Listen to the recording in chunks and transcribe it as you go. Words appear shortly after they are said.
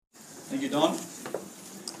Thank you, Don,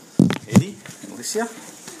 Eddie, and Alicia.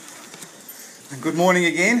 And good morning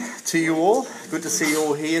again to you all. Good to see you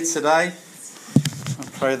all here today. I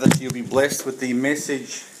pray that you'll be blessed with the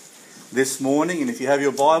message this morning. And if you have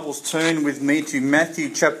your Bibles, turn with me to Matthew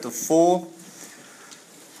chapter 4.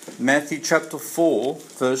 Matthew chapter 4,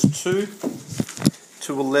 verse 2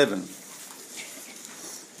 to 11.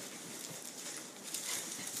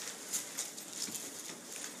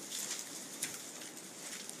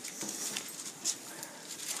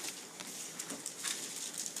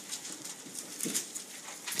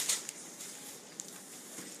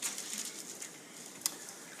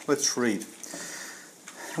 Let's read.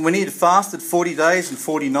 When he had fasted 40 days and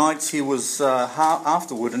 40 nights, he was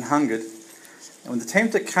afterward and hungered. And when the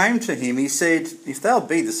tempter came to him, he said, "If thou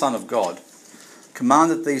be the Son of God,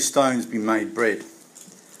 command that these stones be made bread."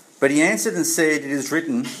 But he answered and said, "It is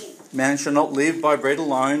written, Man shall not live by bread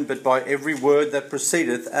alone, but by every word that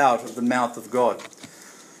proceedeth out of the mouth of God.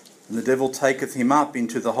 And the devil taketh him up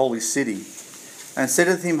into the holy city, and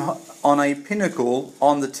setteth him on a pinnacle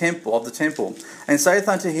of the temple, and saith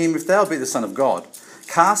unto him, If thou be the Son of God,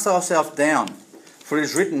 cast thyself down, for it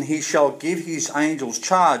is written, He shall give his angels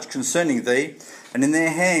charge concerning thee, and in their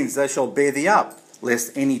hands they shall bear thee up,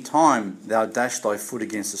 lest any time thou dash thy foot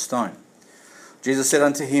against a stone. Jesus said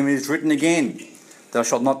unto him, It is written again, Thou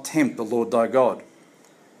shalt not tempt the Lord thy God.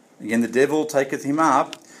 Again the devil taketh him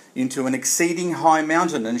up into an exceeding high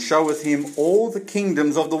mountain, and showeth him all the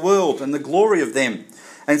kingdoms of the world, and the glory of them,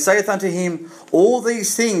 and saith unto him, All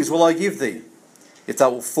these things will I give thee, if thou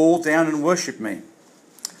wilt fall down and worship me.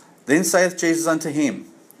 Then saith Jesus unto him,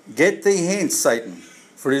 Get thee hence, Satan,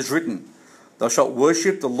 for it is written, Thou shalt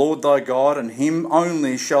worship the Lord thy God, and him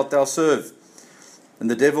only shalt thou serve.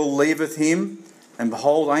 And the devil leaveth him, and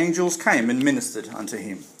behold, angels came and ministered unto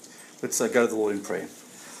him. Let's go to the Lord in prayer.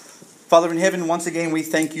 Father in heaven, once again we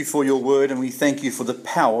thank you for your word, and we thank you for the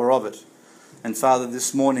power of it. And Father,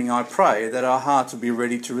 this morning I pray that our hearts will be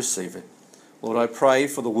ready to receive it. Lord, I pray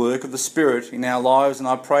for the work of the Spirit in our lives, and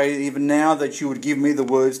I pray even now that you would give me the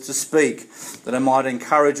words to speak, that I might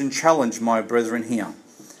encourage and challenge my brethren here,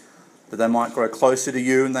 that they might grow closer to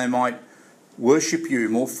you and they might worship you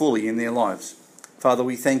more fully in their lives. Father,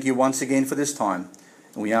 we thank you once again for this time,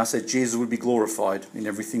 and we ask that Jesus would be glorified in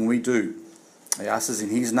everything we do. I ask this in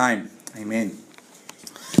his name. Amen.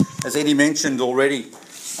 As Eddie mentioned already,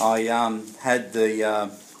 I had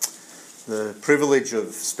the privilege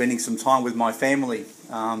of spending some time with my family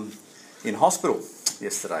in hospital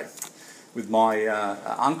yesterday, with my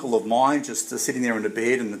uncle of mine just sitting there in a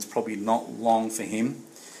bed, and it's probably not long for him.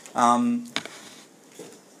 And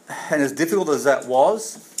as difficult as that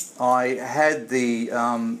was, I had the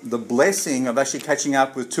blessing of actually catching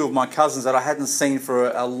up with two of my cousins that I hadn't seen for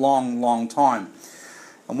a long, long time.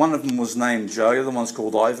 And one of them was named Joe, the other one's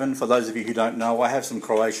called Ivan. For those of you who don't know, I have some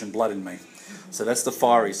Croatian blood in me. So that's the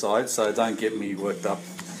fiery side, so don't get me worked up.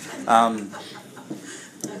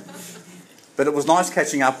 But it was nice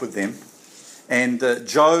catching up with them. And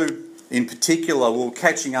Joe, in particular, we were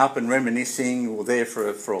catching up and reminiscing. We were there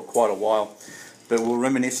for quite a while. But we were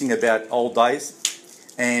reminiscing about old days.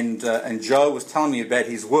 And Joe was telling me about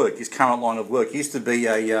his work, his current line of work. He used to be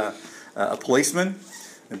a policeman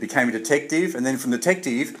and became a detective. And then from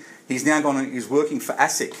detective, he's now he's working for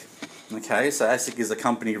ASIC. Okay, so ASIC is a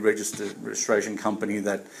company, registration company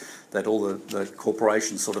that all the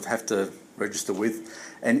corporations sort of have to register with.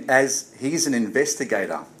 And as he's an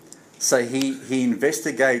investigator, so he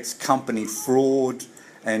investigates company fraud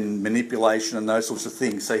and manipulation and those sorts of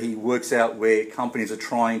things. So he works out where companies are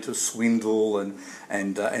trying to swindle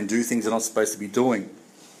and do things they're not supposed to be doing.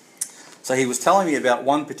 So he was telling me about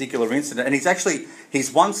one particular incident, and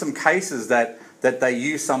he's won some cases that they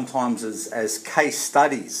use sometimes as case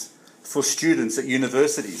studies for students at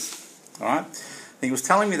universities. All right. He was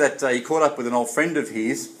telling me that he caught up with an old friend of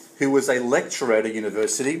his who was a lecturer at a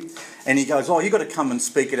university, and he goes, "Oh, you've got to come and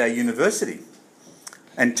speak at our university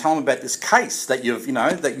and tell them about this case that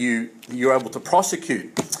you're able to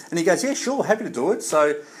prosecute." And he goes, "Yeah, sure, happy to do it."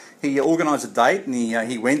 So he organised a date, and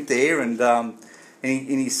he went there, and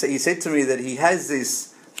he said to me that he has this.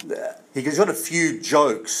 He's got a few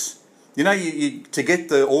jokes, you to get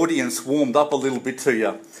the audience warmed up a little bit to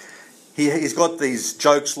you. He's got these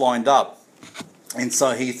jokes lined up, and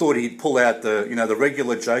so he thought he'd pull out the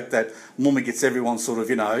regular joke that normally gets everyone sort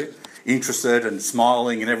of interested and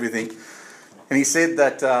smiling and everything. And he said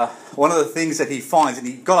that one of the things that he finds, and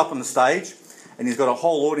he got up on the stage, and he's got a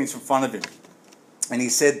whole audience in front of him, and he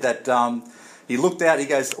said that he looked out. He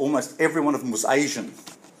goes, almost every one of them was Asian,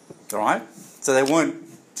 all right. So they weren't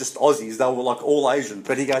just Aussies; they were like all Asian.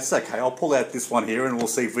 But he goes, "Okay, I'll pull out this one here, and we'll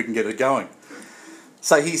see if we can get it going."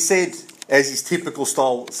 So he said, as his typical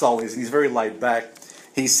style is, and he's very laid back,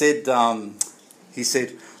 he said,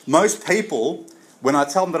 most people, when I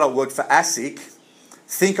tell them that I work for ASIC,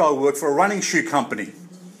 think I work for a running shoe company.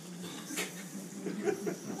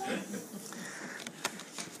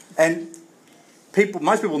 And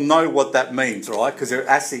most people know what that means, right? Because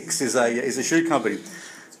ASICS is a shoe company.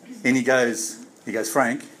 And he goes,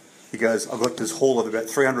 Frank, I've got this hall of about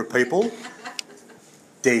 300 people,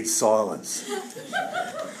 dead silence.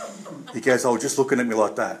 He goes, oh, just looking at me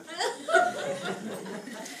like that.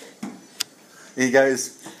 He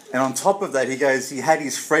goes, and on top of that, he had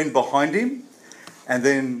his friend behind him, and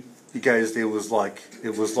then he goes, it was like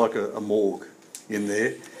a morgue in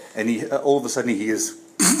there, and all of a sudden he hears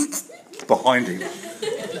behind him.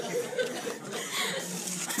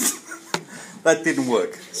 That didn't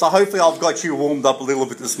work. So hopefully I've got you warmed up a little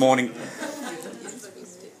bit this morning.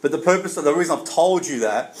 But the reason I've told you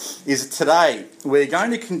that is today we're going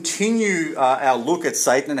to continue our look at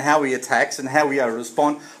Satan and how he attacks and how we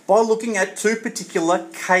respond by looking at two particular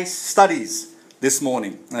case studies this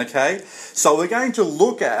morning. Okay? So we're going to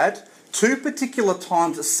look at two particular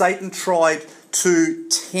times that Satan tried to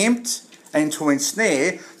tempt and to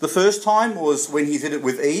ensnare. The first time was when he did it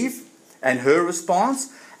with Eve and her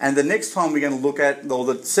response. And the next time we're going to look at, or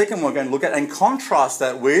the second one we're going to look at and contrast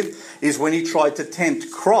that with, is when he tried to tempt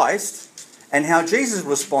Christ and how Jesus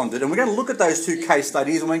responded. And we're going to look at those two case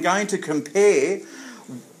studies and we're going to compare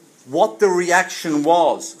what the reaction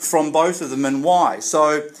was from both of them and why.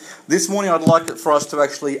 So this morning I'd like it for us to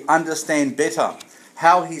actually understand better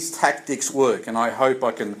how his tactics work. And I hope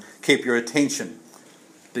I can keep your attention,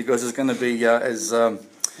 because it's going to be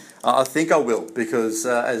I think I will, because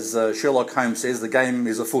as Sherlock Holmes says, the game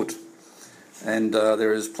is afoot, and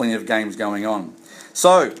there is plenty of games going on.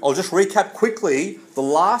 So I'll just recap quickly the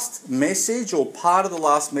last message, or part of the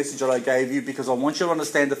last message that I gave you, because I want you to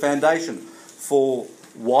understand the foundation for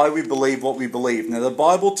why we believe what we believe. Now, the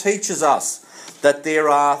Bible teaches us that there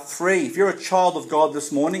are three. If you're a child of God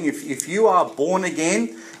this morning, if you are born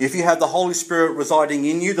again, if you have the Holy Spirit residing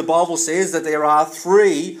in you, the Bible says that there are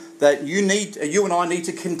three that you and I need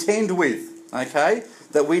to contend with, okay?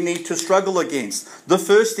 That we need to struggle against. The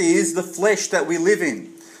first is the flesh that we live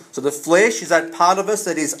in. So the flesh is that part of us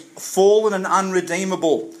that is fallen and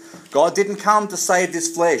unredeemable. God didn't come to save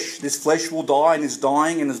this flesh. This flesh will die and is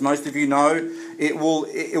dying, and as most of you know, it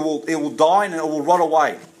will die and it will rot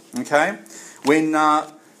away. Okay?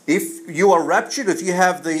 If you are raptured, if you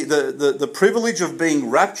have the privilege of being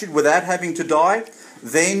raptured without having to die,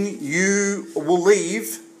 then you will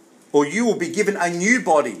leave, or you will be given a new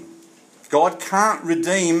body. God can't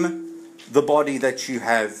redeem the body that you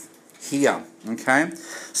have here. Okay?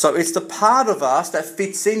 So it's the part of us that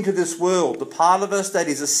fits into this world, the part of us that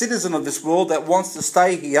is a citizen of this world that wants to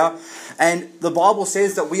stay here. And the Bible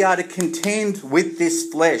says that we are to contend with this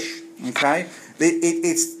flesh. Okay?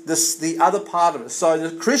 It's the other part of it. So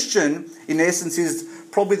the Christian, in essence, is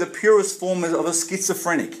probably the purest form of a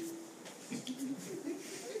schizophrenic.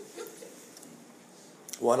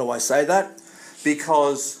 Why do I say that?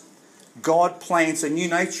 Because God plants a new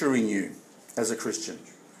nature in you as a Christian.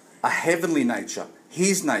 A heavenly nature.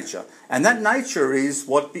 His nature. And that nature is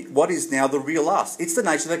what is now the real us. It's the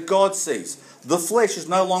nature that God sees. The flesh is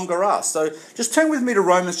no longer us. So just turn with me to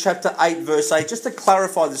Romans chapter 8 verse 8 just to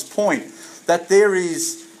clarify this point. That there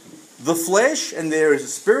is the flesh and there is a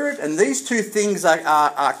spirit, and these two things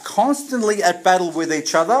are constantly at battle with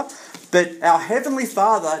each other. But our Heavenly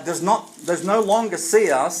Father does no longer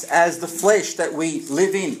see us as the flesh that we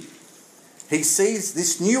live in. He sees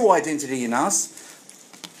this new identity in us.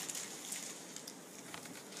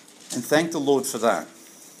 And thank the Lord for that.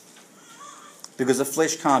 Because the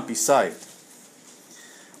flesh can't be saved.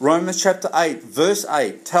 Romans chapter 8 verse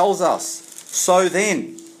 8 tells us, so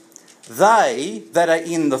then, they that are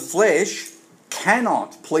in the flesh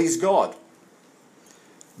cannot please God.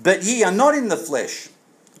 But ye are not in the flesh,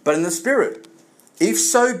 but in the Spirit. If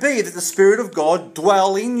so be that the Spirit of God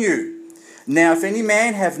dwell in you. Now if any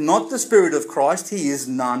man have not the Spirit of Christ, he is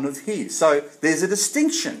none of his. So there's a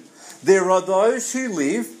distinction. There are those who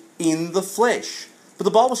live in the flesh. But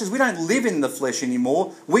the Bible says we don't live in the flesh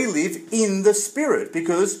anymore. We live in the Spirit,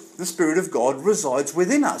 because the Spirit of God resides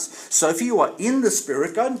within us. So if you are in the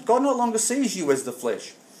Spirit, God no longer sees you as the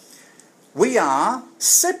flesh. We are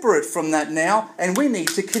separate from that now, and we need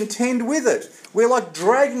to contend with it. We're like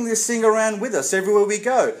dragging this thing around with us everywhere we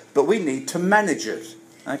go, but we need to manage it.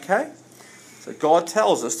 Okay? So God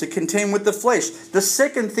tells us to contend with the flesh. The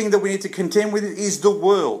second thing that we need to contend with is the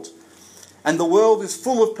world. And the world is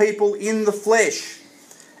full of people in the flesh.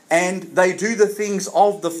 And they do the things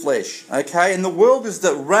of the flesh. Okay? And the world is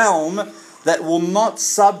the realm that will not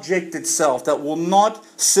subject itself, that will not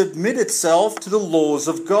submit itself to the laws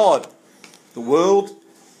of God. The world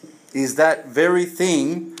is that very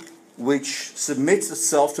thing which submits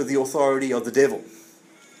itself to the authority of the devil.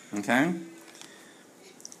 Okay?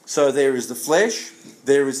 So there is the flesh,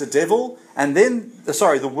 there is the devil, and then,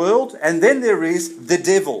 the world, and then there is the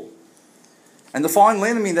devil. And the final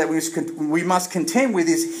enemy that we must contend with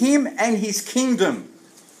is him and his kingdom.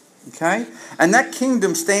 Okay? And that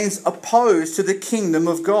kingdom stands opposed to the kingdom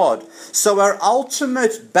of God. So our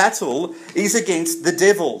ultimate battle is against the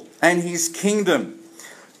devil and his kingdom,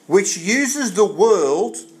 which uses the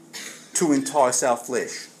world to entice our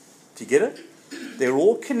flesh. Do you get it? They're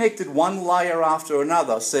all connected, one layer after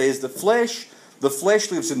another. Says the flesh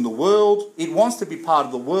lives in the world. It wants to be part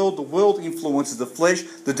of the world influences the flesh.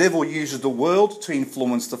 The devil uses the world to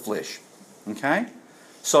influence the flesh. Okay?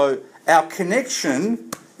 So our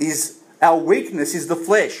connection is, our weakness is the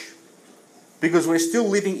flesh, because we're still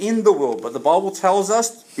living in the world. But the Bible tells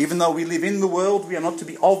us, even though we live in the world, we are not to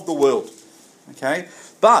be of the world. Okay?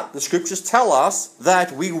 But the scriptures tell us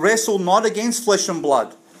that we wrestle not against flesh and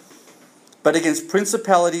blood, but against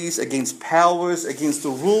principalities, against powers, against the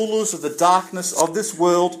rulers of the darkness of this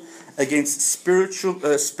world, against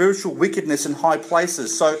spiritual wickedness in high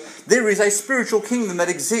places. So there is a spiritual kingdom that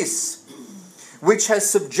exists, which has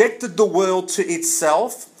subjected the world to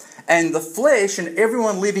itself, and the flesh and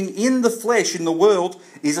everyone living in the flesh in the world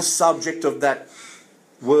is a subject of that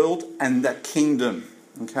world and that kingdom.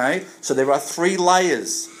 Okay? So there are three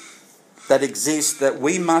layers that exist that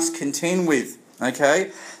we must contend with.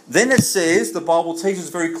 Okay? Then it says, the Bible teaches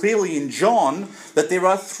very clearly in John, that there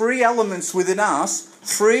are three elements within us,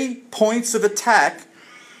 3 points of attack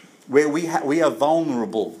where we are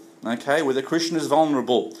vulnerable. Okay, where the Christian is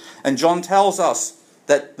vulnerable. And John tells us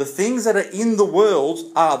that the things that are in the world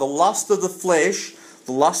are the lust of the flesh,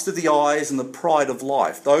 the lust of the eyes, and the pride of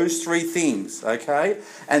life. Those 3 things, okay?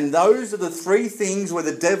 And those are the 3 things where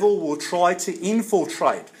the devil will try to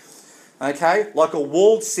infiltrate. Okay, like a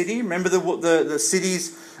walled city. Remember the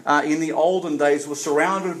cities in the olden days were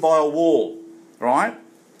surrounded by a wall, right?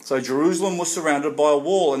 So Jerusalem was surrounded by a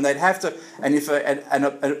wall, and they'd have to. And if an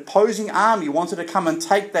opposing army wanted to come and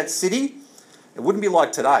take that city, it wouldn't be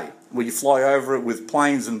like today, where you fly over it with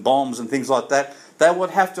planes and bombs and things like that. They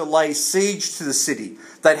would have to lay siege to the city.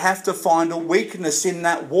 They'd have to find a weakness in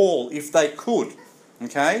that wall if they could.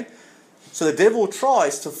 Okay. So the devil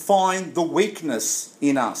tries to find the weakness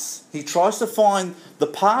in us. He tries to find the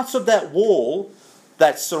parts of that wall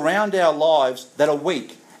that surround our lives that are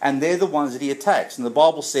weak. And they're the ones that he attacks. And the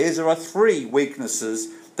Bible says there are 3 weaknesses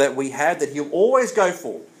that we have that he'll always go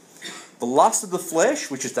for. The lust of the flesh,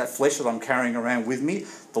 which is that flesh that I'm carrying around with me.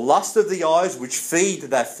 The lust of the eyes, which feed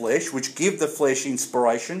that flesh, which give the flesh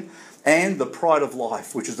inspiration. And the pride of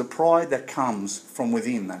life, which is the pride that comes from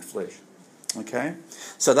within that flesh. Okay?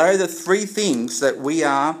 So they are the 3 things that we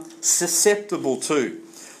are susceptible to.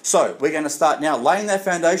 So we're going to start now laying that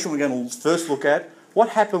foundation. We're going to first look at what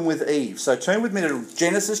happened with Eve. So turn with me to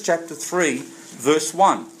Genesis chapter 3, verse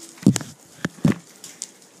 1.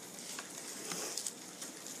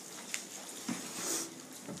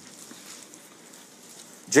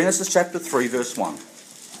 Genesis chapter 3, verse 1.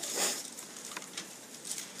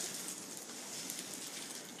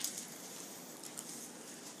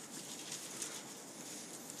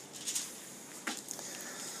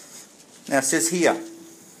 Now it says here,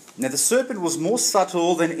 now the serpent was more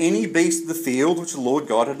subtle than any beast of the field which the Lord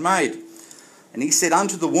God had made. And he said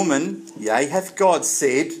unto the woman, Yea, hath God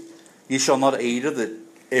said, Ye shall not eat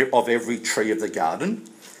of every tree of the garden?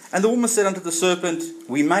 And the woman said unto the serpent,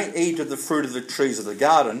 We may eat of the fruit of the trees of the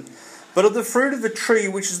garden, but of the fruit of the tree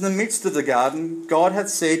which is in the midst of the garden, God hath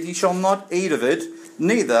said, Ye shall not eat of it,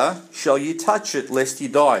 neither shall ye touch it, lest ye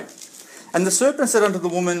die. And the serpent said unto the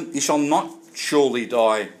woman, Ye shall not surely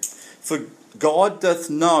die. For God doth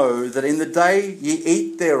know that in the day ye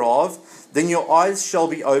eat thereof, then your eyes shall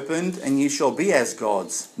be opened, and ye shall be as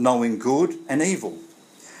gods, knowing good and evil.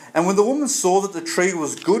 And when the woman saw that the tree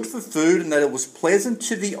was good for food, and that it was pleasant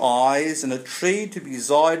to the eyes, and a tree to be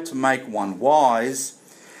desired to make one wise,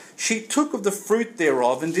 she took of the fruit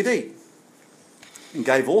thereof, and did eat, and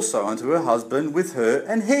gave also unto her husband with her,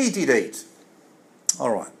 and he did eat. All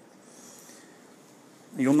right.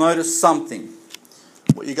 You'll notice something.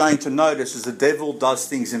 What you're going to notice is the devil does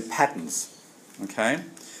things in patterns. Okay?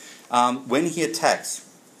 When he attacks.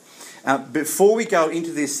 Before we go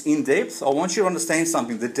into this in depth, I want you to understand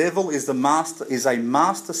something. The devil is a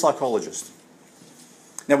master psychologist.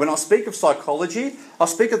 Now, when I speak of psychology, I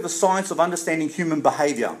speak of the science of understanding human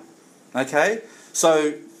behaviour. Okay?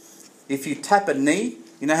 So, if you tap a knee,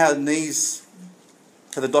 you know how knees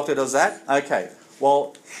So the doctor does that? Okay.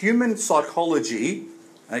 Well, human psychology,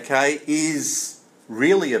 okay, is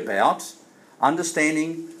really about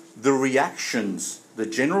understanding the reactions, the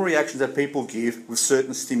general reactions that people give with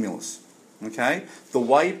certain stimulus. Okay? The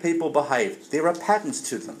way people behave. There are patterns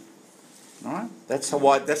to them. Right? That's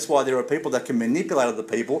why there are people that can manipulate other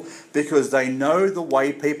people, because they know the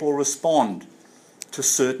way people respond to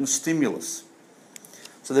certain stimulus.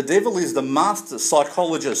 So the devil is the master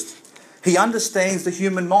psychologist. He understands the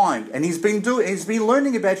human mind, and he's been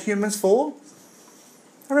learning about humans for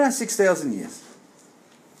around 6,000 years.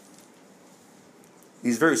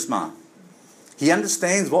 He's very smart. He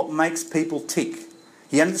understands what makes people tick.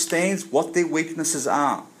 He understands what their weaknesses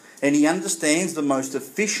are. And he understands the most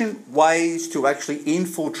efficient ways to actually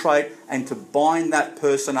infiltrate and to bind that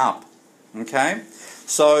person up. Okay?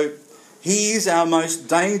 So, he is our most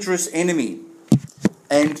dangerous enemy.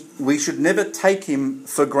 And we should never take him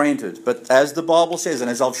for granted. But as the Bible says,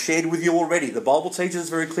 and as I've shared with you already, the Bible teaches us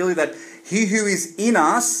very clearly that he who is in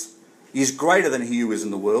us is greater than he who is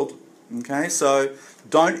in the world. Okay? So,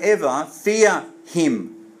 don't ever fear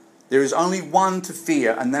him. There is only one to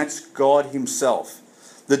fear, and that's God himself.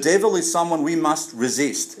 The devil is someone we must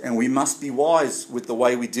resist, and we must be wise with the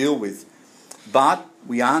way we deal with. But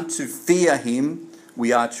we aren't to fear him,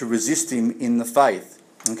 we are to resist him in the faith.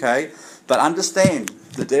 Okay? But understand,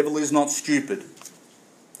 the devil is not stupid.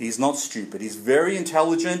 He's not stupid. He's very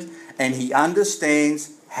intelligent, and he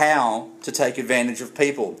understands how to take advantage of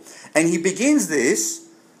people. And he begins this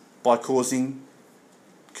by causing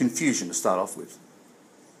confusion to start off with.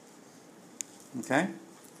 Okay?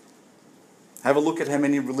 Have a look at how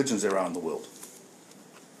many religions there are in the world.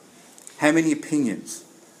 How many opinions.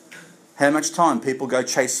 How much time people go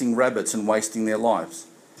chasing rabbits and wasting their lives.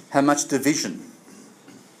 How much division.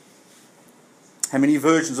 How many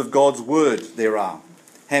versions of God's word there are.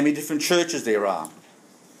 How many different churches there are.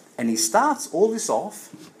 And he starts all this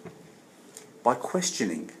off by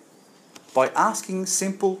questioning. By asking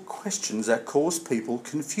simple questions that cause people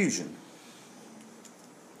confusion.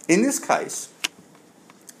 In this case,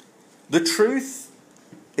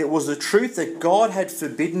 it was the truth that God had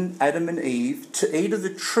forbidden Adam and Eve to eat of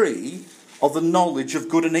the tree of the knowledge of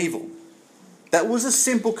good and evil. That was a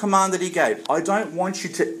simple command that he gave. I don't want you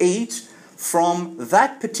to eat from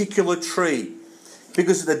that particular tree,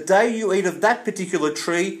 because the day you eat of that particular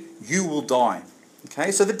tree, you will die.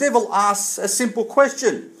 Okay, so the devil asks a simple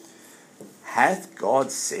question. Hath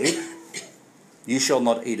God said, you shall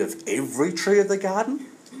not eat of every tree of the garden?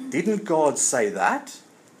 Didn't God say that?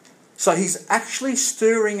 So he's actually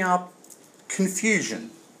stirring up confusion.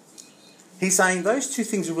 He's saying those two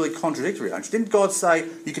things are really contradictory, aren't you? Didn't God say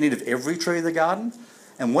you can eat of every tree of the garden?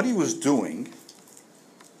 And what he was doing,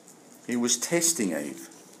 he was testing Eve.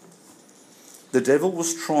 The devil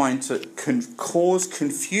was trying to cause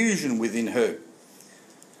confusion within her.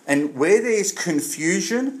 And where there's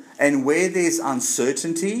confusion and where there's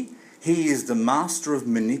uncertainty, he is the master of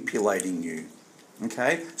manipulating you.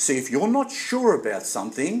 Okay? So if you're not sure about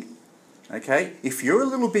something, okay, if you're a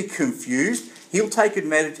little bit confused, he'll take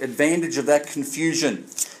advantage of that confusion.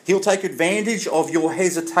 He'll take advantage of your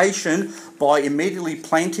hesitation by immediately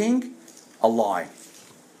planting a lie.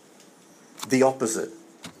 The opposite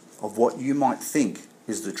of what you might think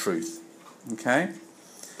is the truth. Okay?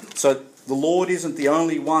 So the Lord isn't the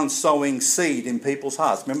only one sowing seed in people's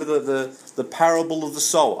hearts. Remember the parable of the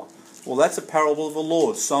sower? Well, that's a parable of the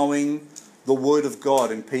Lord sowing the word of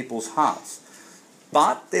God in people's hearts.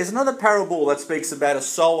 But there's another parable that speaks about a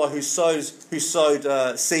sower who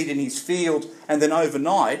sowed seed in his field, and then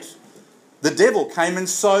overnight the devil came and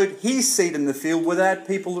sowed his seed in the field without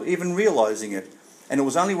people even realising it. And it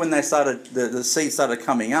was only when the seed started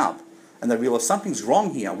coming up and they realised something's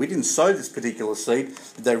wrong here, we didn't sow this particular seed,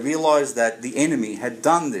 that they realised that the enemy had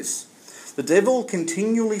done this. The devil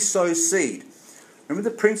continually sows seed. Remember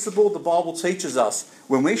the principle the Bible teaches us?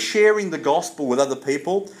 When we're sharing the gospel with other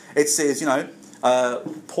people, it says,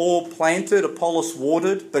 Paul planted, Apollos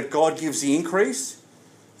watered, but God gives the increase.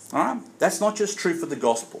 All right? That's not just true for the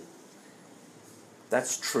gospel.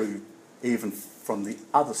 That's true even from the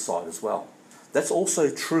other side as well. That's also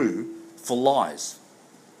true for lies.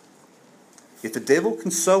 If the devil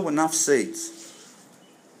can sow enough seeds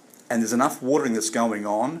and there's enough watering that's going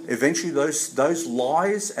on, eventually those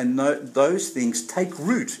lies and those things take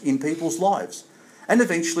root in people's lives. And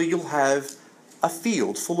eventually you'll have a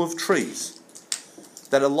field full of trees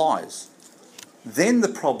that are lies. Then the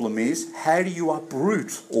problem is, how do you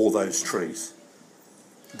uproot all those trees?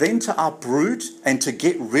 Then to uproot and to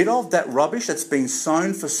get rid of that rubbish that's been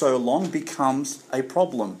sown for so long becomes a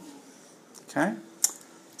problem. Okay?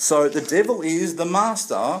 So the devil is the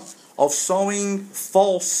master of sowing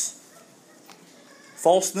falseness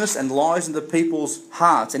and lies into people's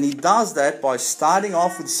hearts. And he does that by starting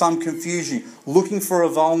off with some confusion, looking for a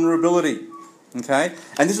vulnerability. Okay?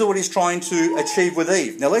 And this is what he's trying to achieve with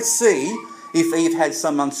Eve. Now let's see if Eve had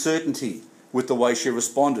some uncertainty with the way she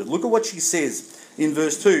responded. Look at what she says in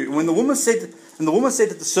verse 2. And the woman said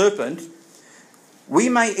to the serpent, "We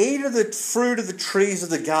may eat of the fruit of the trees of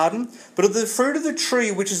the garden, but of the fruit of the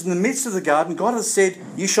tree which is in the midst of the garden, God has said,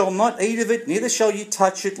 you shall not eat of it, neither shall you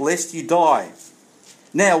touch it, lest you die."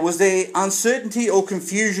 Now, was there uncertainty or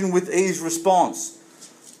confusion with Eve's response?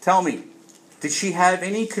 Tell me, did she have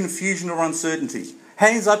any confusion or uncertainty?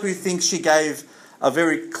 Hands up who thinks she gave a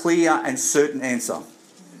very clear and certain answer.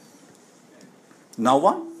 No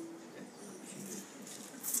one?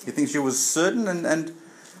 You think she was certain? And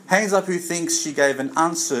hands up who thinks she gave an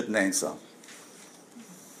uncertain answer.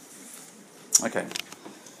 Okay.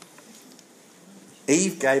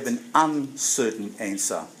 Eve gave an uncertain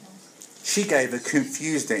answer. She gave a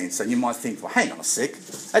confused answer. You might think, well, hang on a sec,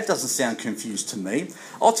 that doesn't sound confused to me.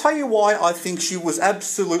 I'll tell you why I think she was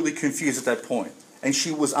absolutely confused at that point, and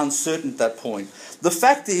she was uncertain at that point. The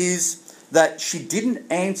fact is that she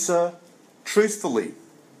didn't answer truthfully.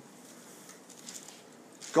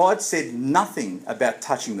 God said nothing about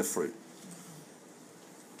touching the fruit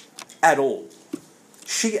at all.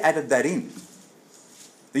 She added that in.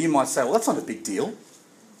 Then you might say, well, that's not a big deal.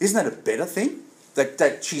 Isn't that a better thing?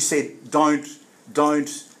 That she said, don't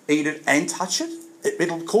eat it and touch it?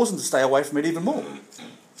 It'll cause them to stay away from it even more.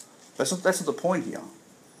 That's not the point here.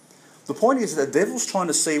 The point is that the devil's trying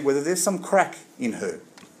to see whether there's some crack in her,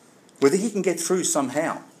 whether he can get through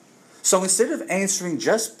somehow. So instead of answering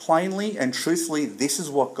just plainly and truthfully, this is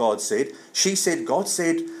what God said, God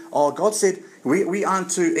said, we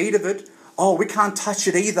aren't to eat of it. Oh, we can't touch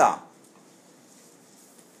it either.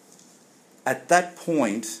 At that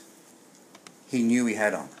point, he knew he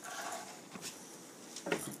had her.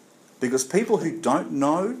 Because people who don't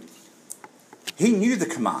know, he knew the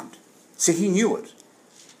command. So he knew it.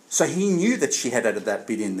 So he knew that she had added that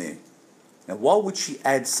bit in there. Now, why would she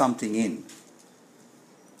add something in?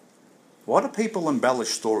 Why do people embellish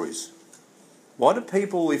stories? Why do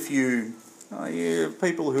people,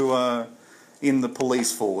 people who are in the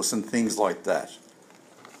police force and things like that,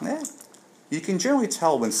 yeah, you can generally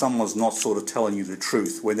tell when someone's not sort of telling you the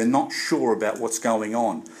truth, when they're not sure about what's going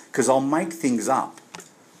on, because I'll make things up.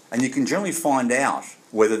 And you can generally find out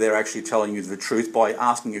whether they're actually telling you the truth by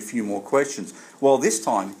asking a few more questions. Well, this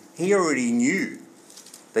time, he already knew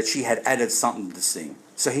that she had added something to this thing.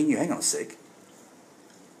 So he knew, hang on a sec,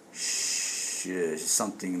 there's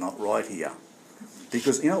something not right here.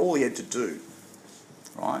 Because, all he had to do,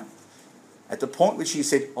 right, at the point which he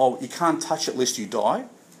said, oh, you can't touch it lest you die,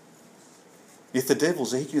 if the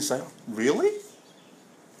devil's there, he can say, really?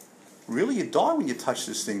 Really? You die when you touch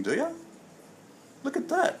this thing, do you? Look at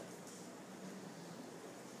that.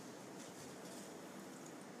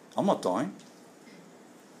 I'm not dying.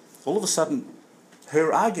 All of a sudden,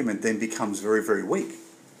 her argument then becomes very, very weak.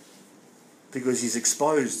 Because he's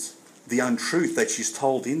exposed the untruth that she's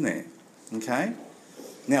told in there. Okay?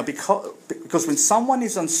 Now, because when someone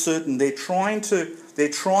is uncertain, they're trying to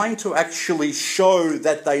actually show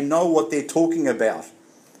that they know what they're talking about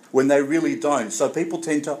when they really don't. So people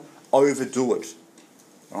tend to overdo it.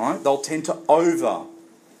 All right? They'll tend to over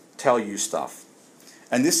tell you stuff.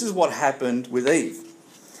 And this is what happened with Eve.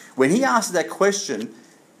 When he asked that question,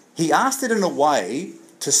 he asked it in a way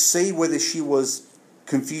to see whether she was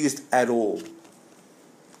confused at all.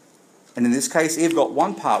 And in this case, Eve got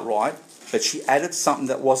one part right, but she added something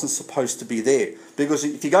that wasn't supposed to be there. Because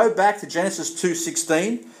if you go back to Genesis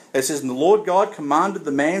 2:16, it says, "And the Lord God commanded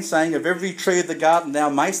the man, saying, Of every tree of the garden thou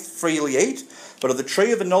mayst freely eat, but of the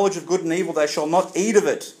tree of the knowledge of good and evil thou shalt not eat of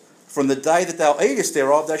it. From the day that thou eatest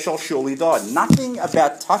thereof thou shalt surely die." Nothing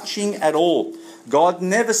about touching at all. God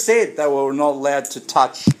never said they were not allowed to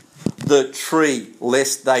touch the tree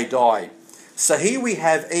lest they die. So here we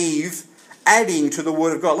have Eve adding to the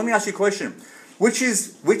word of God. Let me ask you a question. Which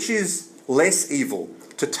is less evil?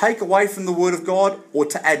 To take away from the word of God or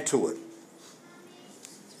to add to it?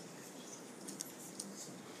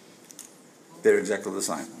 They're exactly the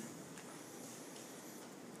same.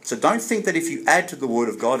 So don't think that if you add to the word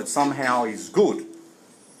of God, it somehow is good.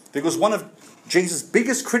 Because one of Jesus'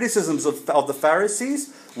 biggest criticisms of the Pharisees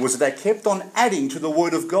was that they kept on adding to the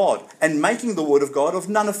word of God and making the word of God of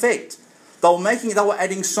none effect. They were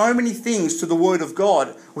adding so many things to the word of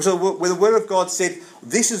God. So where the word of God said,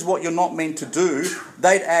 this is what you're not meant to do,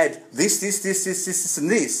 they'd add this, and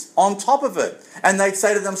this on top of it. And they'd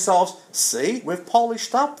say to themselves, see, we've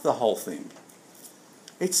polished up the whole thing.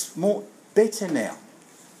 It's more better now.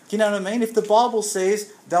 Do you know what I mean? If the Bible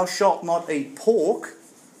says, thou shalt not eat pork,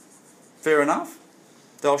 fair enough.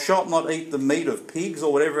 Thou shalt not eat the meat of pigs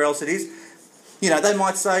or whatever else it is. You know, they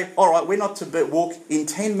might say, all right, we're not to walk in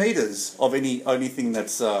 10 metres of anything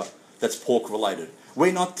that's pork related.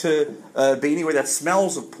 We're not to be anywhere that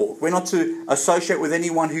smells of pork. We're not to associate with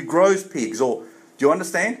anyone who grows pigs. Or, do you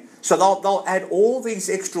understand? So they'll add all these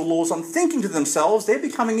extra laws on, thinking to themselves they're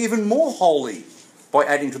becoming even more holy by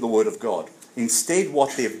adding to the Word of God. Instead,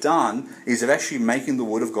 what they've done is they're actually making the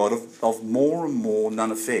Word of God of more and more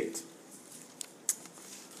none effect.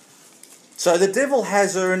 So the devil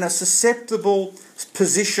has her in a susceptible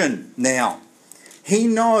position now. He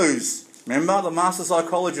knows, remember, the master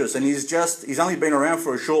psychologist, and he's only been around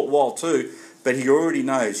for a short while too, but he already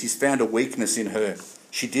knows he's found a weakness in her.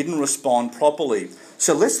 She didn't respond properly.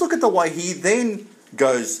 So let's look at the way he then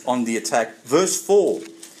goes on the attack. Verse 4.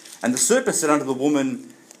 And the serpent said unto the woman,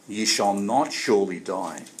 Ye shall not surely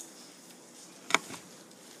die.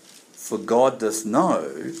 For God doth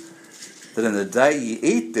know that in the day ye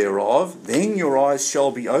eat thereof, then your eyes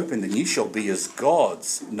shall be opened, and ye shall be as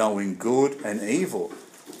gods, knowing good and evil.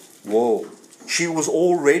 Whoa. She was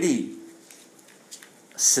already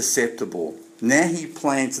susceptible. Now he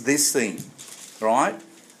plants this thing, right?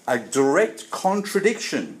 A direct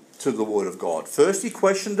contradiction to the Word of God. First he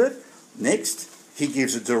questioned it. Next, he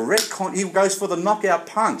gives a direct... he goes for the knockout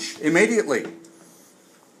punch immediately.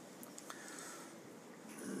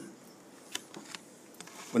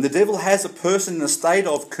 When the devil has a person in a state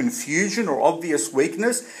of confusion or obvious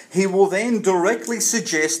weakness, he will then directly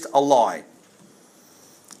suggest a lie.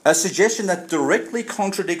 A suggestion that directly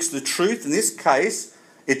contradicts the truth. In this case,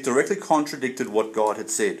 it directly contradicted what God had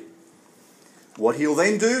said. What he'll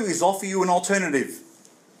then do is offer you an alternative.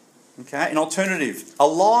 Okay, an alternative. A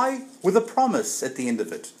lie with a promise at the end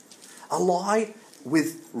of it. A lie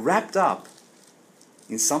wrapped up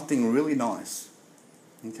in something really nice.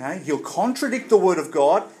 Okay, he'll contradict the Word of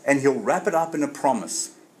God and he'll wrap it up in a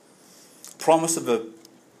promise. Promise of a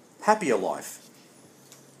happier life.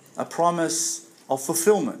 A promise of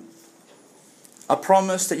fulfillment. A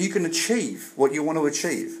promise that you can achieve what you want to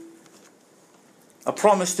achieve. A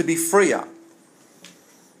promise to be freer.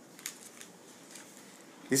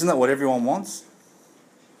 Isn't that what everyone wants?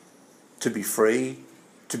 To be free,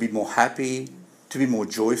 to be more happy, to be more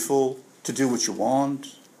joyful, to do what you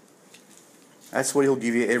want. That's what he'll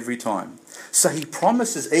give you every time. So he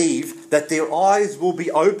promises Eve that their eyes will be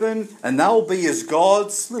open and they'll be as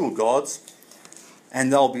gods, little gods,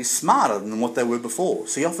 and they'll be smarter than what they were before.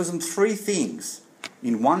 So he offers them three things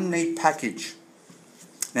in one neat package.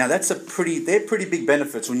 Now they're pretty big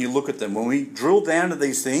benefits when you look at them. When we drill down to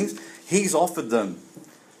these things, he's offered them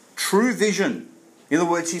true vision. In other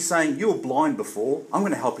words, he's saying, you were blind before. I'm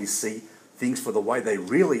going to help you see things for the way they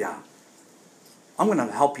really are. I'm going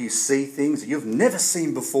to help you see things that you've never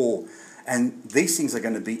seen before. And these things are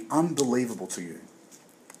going to be unbelievable to you.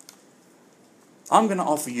 I'm going to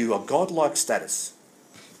offer you a godlike status.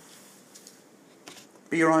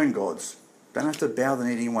 Be your own gods. Don't have to bow the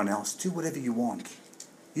knee to anyone else. Do whatever you want.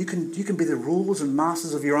 You can be the rulers and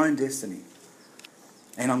masters of your own destiny.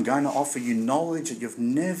 And I'm going to offer you knowledge that you've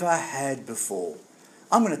never had before.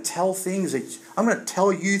 I'm going to tell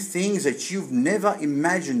you things that you've never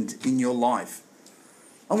imagined in your life.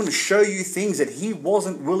 I'm going to show you things that he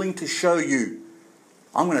wasn't willing to show you.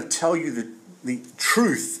 I'm going to tell you the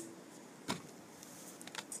truth.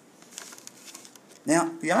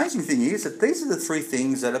 Now, the amazing thing is that these are the three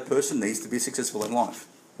things that a person needs to be successful in life.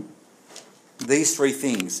 These three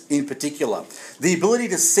things in particular. The ability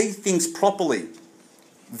to see things properly.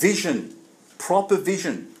 Vision. Proper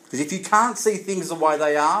vision. Because if you can't see things the way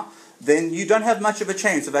they are, then you don't have much of a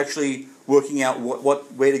chance of actually working out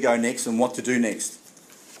where to go next and what to do next.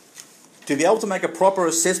 To be able to make a proper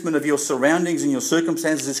assessment of your surroundings and your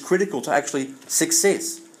circumstances is critical to actually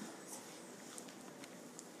success.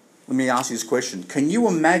 Let me ask you this question. Can you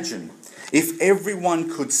imagine if everyone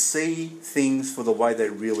could see things for the way they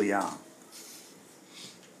really are?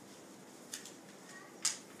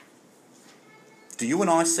 Do you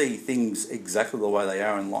and I see things exactly the way they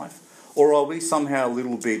are in life? Or are we somehow a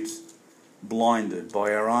little bit blinded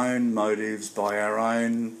by our own motives, by our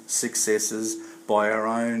own successes, by our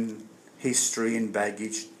own history and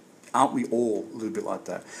baggage? Aren't we all a little bit like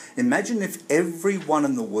that? Imagine if everyone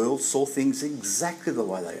in the world saw things exactly the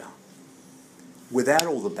way they are, without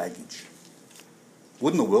all the baggage.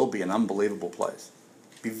 Wouldn't the world be an unbelievable place?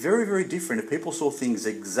 It'd be very, very different if people saw things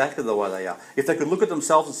exactly the way they are. If they could look at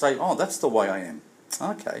themselves and say, oh, that's the way I am.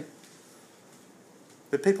 Okay.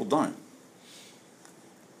 But people don't.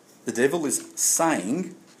 The devil is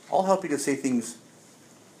saying, I'll help you to see things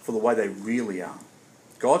for the way they really are.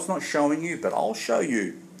 God's not showing you, but I'll show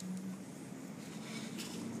you.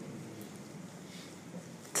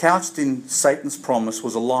 Couched in Satan's promise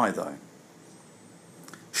was a lie, though.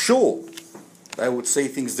 Sure, they would see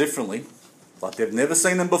things differently, like they've never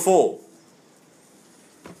seen them before.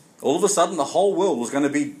 All of a sudden, the whole world was going to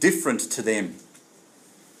be different to them.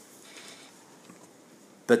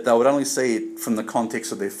 But they would only see it from the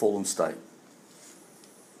context of their fallen state.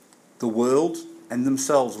 The world and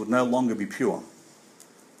themselves would no longer be pure.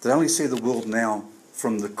 They only see the world now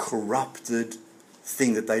from the corrupted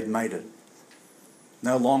thing that they'd made it.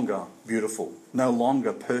 No longer beautiful, no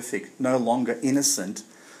longer perfect, no longer innocent.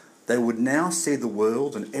 They would now see the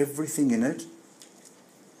world and everything in it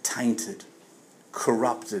tainted,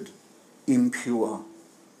 corrupted, impure,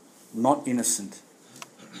 not innocent.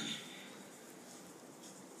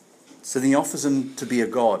 So then he offers them to be a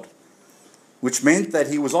god, which meant that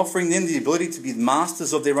he was offering them the ability to be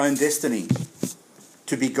masters of their own destiny,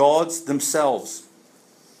 to be gods themselves.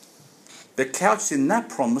 But couched in that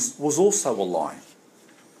promise was also a lie.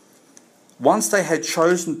 Once they had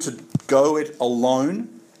chosen to go it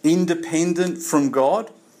alone, independent from God,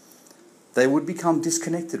 they would become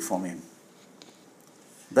disconnected from him.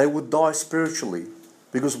 They would die spiritually.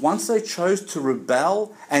 Because once they chose to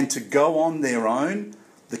rebel and to go on their own,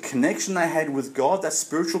 the connection they had with God, that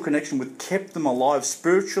spiritual connection which kept them alive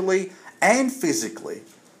spiritually and physically,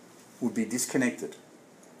 would be disconnected.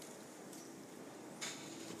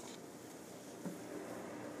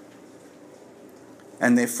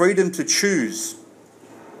 And their freedom to choose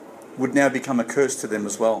would now become a curse to them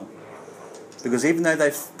as well. Because even though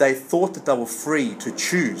they thought that they were free to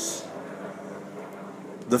choose,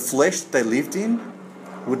 the flesh that they lived in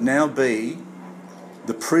would now be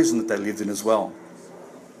the prison that they lived in as well.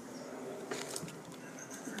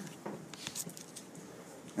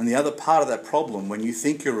 And the other part of that problem, when you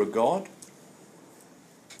think you're a god,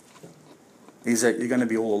 is that you're going to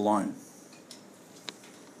be all alone.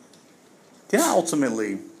 You know,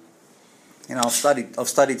 ultimately, I've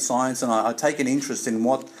studied science, and I take an interest in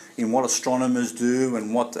what astronomers do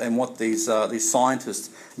and what these scientists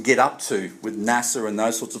get up to with NASA and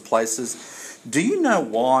those sorts of places. Do you know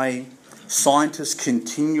why scientists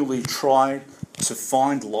continually try to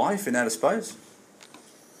find life in outer space?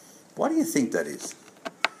 Why do you think that is?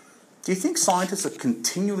 Do you think scientists are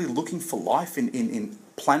continually looking for life in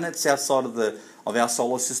planets outside of our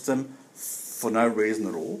solar system for no reason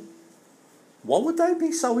at all? Why would they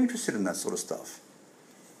be so interested in that sort of stuff?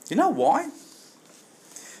 You know why?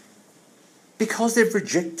 Because they've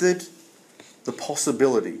rejected the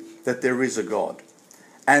possibility that there is a God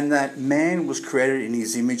and that man was created in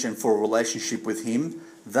his image and for a relationship with him.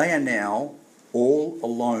 They are now all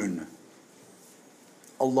alone.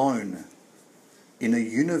 Alone. In a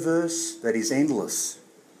universe that is endless.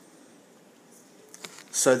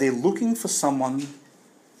 So they're looking for someone.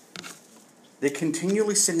 They're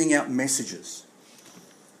continually sending out messages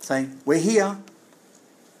saying, we're here.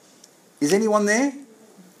 Is anyone there?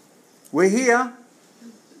 We're here.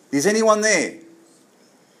 Is anyone there?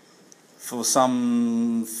 For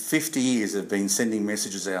some 50 years they've been sending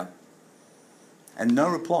messages out and no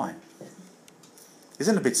reply.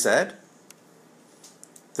 Isn't it a bit sad?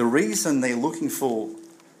 The reason they're looking for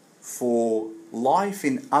life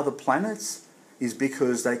in other planets is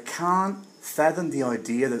because they can't fathom the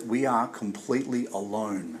idea that we are completely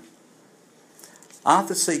alone.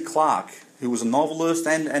 Arthur C. Clarke, who was a novelist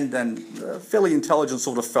and a fairly intelligent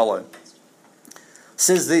sort of fellow,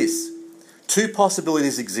 says this: 2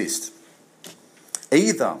 possibilities exist.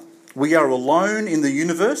 Either we are alone in the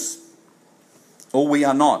universe or we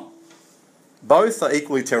are not. Both are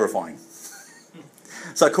equally terrifying.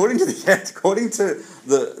 So according to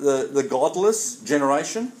the godless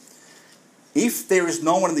generation, if there is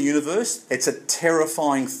no one in the universe, it's a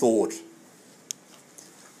terrifying thought.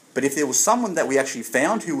 But if there was someone that we actually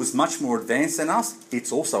found who was much more advanced than us,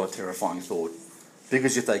 it's also a terrifying thought.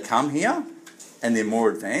 Because if they come here and they're more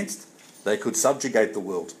advanced, they could subjugate the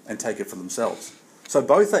world and take it for themselves. So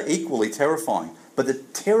both are equally terrifying. But the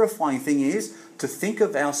terrifying thing is to think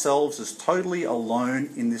of ourselves as totally alone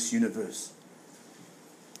in this universe.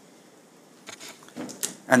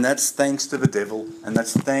 And that's thanks to the devil, and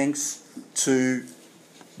that's thanks to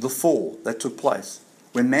the fall that took place.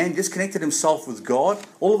 When man disconnected himself with God,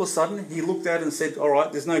 all of a sudden he looked out and said, all right,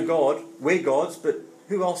 there's no God, we're gods, but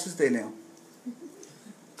who else is there now?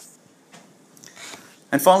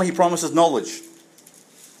 And finally he promises knowledge.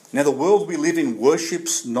 Now the world we live in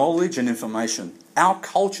worships knowledge and information. Our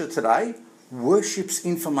culture today worships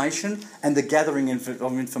information and the gathering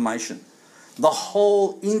of information. The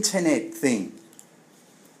whole internet thing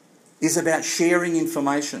is about sharing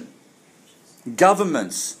information.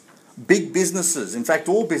 Governments, big businesses, in fact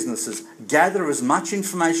all businesses, gather as much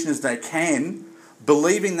information as they can,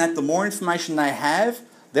 believing that the more information they have,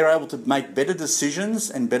 they're able to make better decisions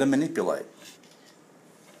and better manipulate.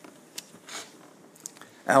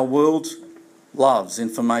 Our world loves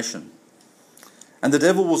information. And the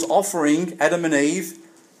devil was offering Adam and Eve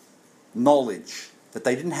knowledge that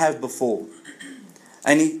they didn't have before.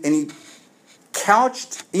 And he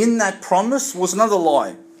couched in that promise was another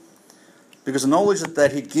lie. Because the knowledge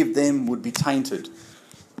that he'd give them would be tainted.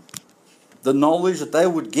 The knowledge that they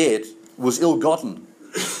would get was ill-gotten.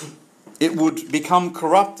 It would become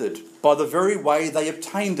corrupted by the very way they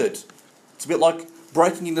obtained it. It's a bit like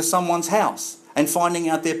breaking into someone's house and finding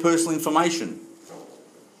out their personal information.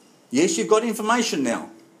 Yes, you've got information now.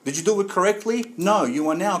 Did you do it correctly? No, you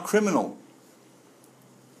are now a criminal.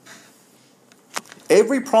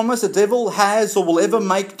 Every promise the devil has or will ever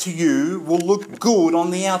make to you will look good on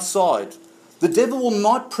the outside. The devil will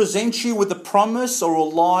not present you with a promise or a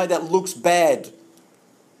lie that looks bad.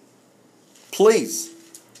 Please,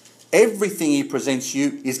 everything he presents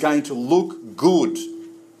you is going to look good.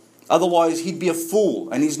 Otherwise, he'd be a fool,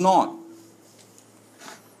 and he's not.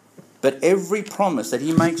 But every promise that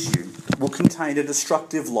he makes you will contain a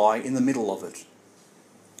destructive lie in the middle of it.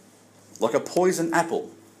 Like a poison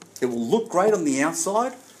apple. It will look great on the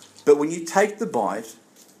outside, but when you take the bite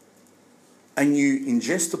and you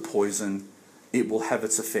ingest the poison, it will have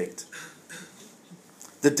its effect.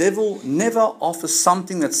 The devil never offers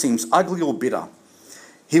something that seems ugly or bitter.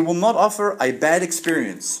 He will not offer a bad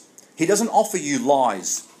experience. He doesn't offer you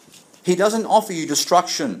lies. He doesn't offer you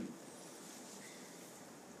destruction.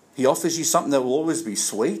 He offers you something that will always be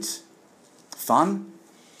sweet, fun,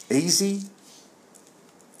 easy,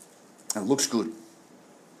 and looks good.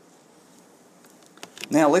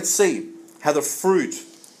 Now let's see how the fruit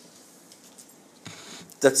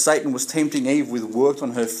that Satan was tempting Eve with worked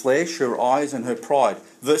on her flesh, her eyes, and her pride.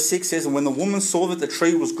 Verse 6 says, "And when the woman saw that the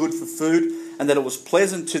tree was good for food, and that it was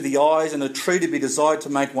pleasant to the eyes, and a tree to be desired to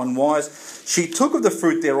make one wise, she took of the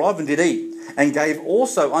fruit thereof and did eat, and gave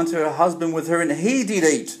also unto her husband with her, and he did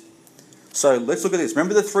eat." So let's look at this.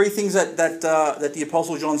 Remember the three things that the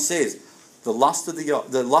Apostle John says: the lust of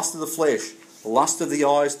the flesh, the lust of the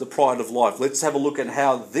eyes, the pride of life. Let's have a look at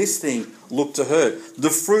how this thing looked to her.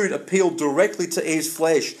 The fruit appealed directly to Eve's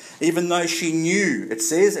flesh, even though she knew. It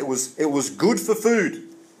says it was good for food.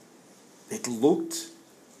 It looked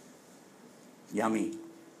yummy.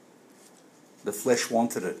 The flesh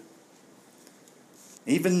wanted it.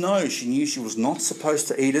 Even though she knew she was not supposed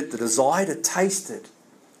to eat it, the desire to taste it,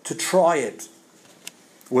 to try it,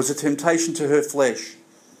 was a temptation to her flesh.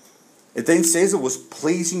 It then says it was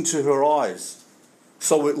pleasing to her eyes.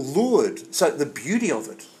 So it lured. So the beauty of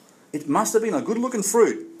it, it must have been a good looking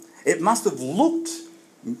fruit. It must have looked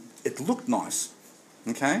nice.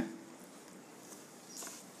 Okay?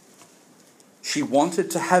 She wanted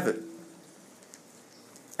to have it.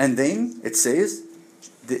 And then it says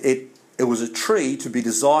it was a tree to be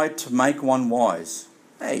desired to make one wise.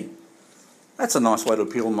 Hey, that's a nice way to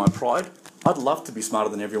appeal my pride. I'd love to be smarter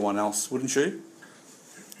than everyone else, wouldn't you?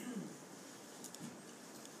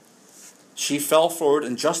 She fell for it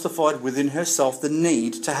and justified within herself the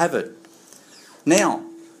need to have it. Now,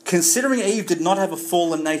 considering Eve did not have a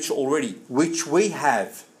fallen nature already, which we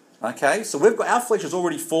have, okay? So our flesh has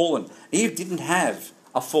already fallen. Eve didn't have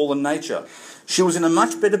a fallen nature. She was in a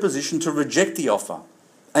much better position to reject the offer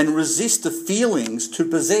and resist the feelings to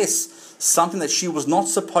possess something that she was not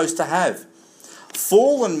supposed to have.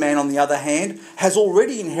 Fallen man, on the other hand, has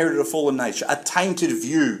already inherited a fallen nature, a tainted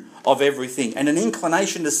view of everything, and an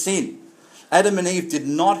inclination to sin. Adam and Eve did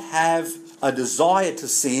not have a desire to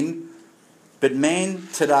sin, but man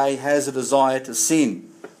today has a desire to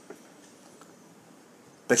sin.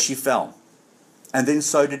 But she fell. And then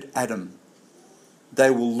so did Adam. They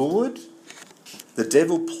were lured. The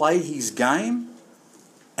devil played his game.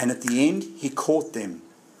 And at the end, he caught them.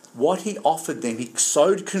 What he offered them, he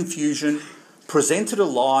sowed confusion, presented a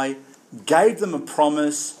lie, gave them a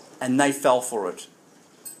promise, and they fell for it.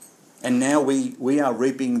 And now we are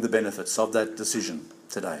reaping the benefits of that decision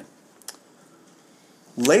today.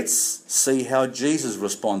 Let's see how Jesus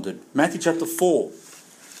responded. Matthew chapter 4,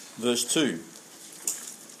 verse 2.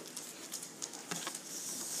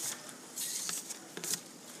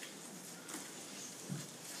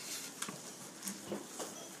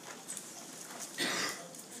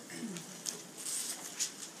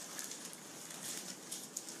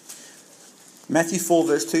 Matthew 4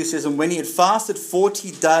 verse 2 says, "And when he had fasted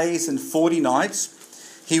 40 days and 40 nights,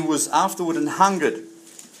 he was afterward and hungered.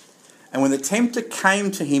 And when the tempter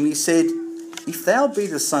came to him, he said, If thou be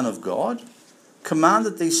the Son of God, command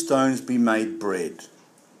that these stones be made bread.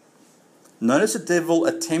 Notice the devil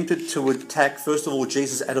attempted to attack, first of all,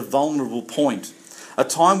 Jesus at a vulnerable point, a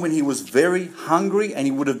time when he was very hungry and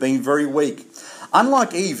he would have been very weak.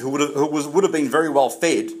 Unlike Eve, who would have been very well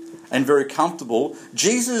fed and very comfortable,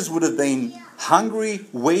 Jesus would have been hungry,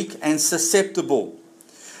 weak, and susceptible.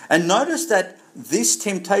 And notice that this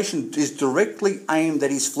temptation is directly aimed at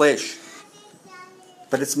his flesh,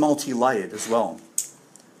 but it's multi-layered as well,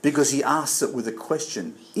 because he asks it with a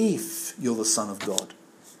question: if you're the Son of God.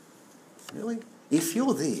 Really? If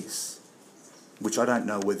you're this, which I don't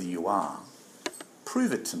know whether you are,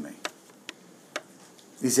 prove it to me.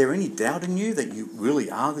 Is there any doubt in you that you really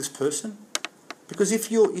are this person? Because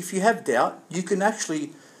if you have doubt, you can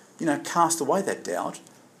actually, cast away that doubt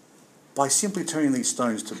by simply turning these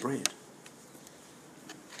stones to bread.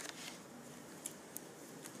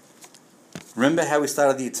 Remember how we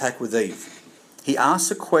started the attack with Eve. He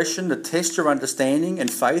asks a question to test your understanding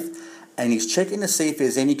and faith, and he's checking to see if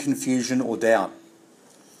there's any confusion or doubt.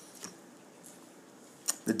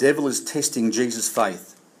 The devil is testing Jesus'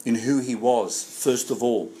 faith in who he was, first of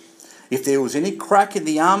all. If there was any crack in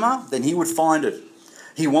the armour, then he would find it.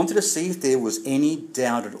 He wanted to see if there was any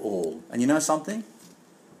doubt at all. And you know something?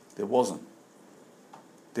 There wasn't.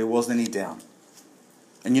 There wasn't any doubt.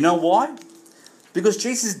 And you know why? Because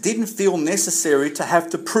Jesus didn't feel necessary to have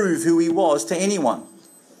to prove who he was to anyone.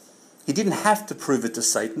 He didn't have to prove it to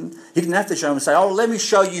Satan. He didn't have to show him and say, let me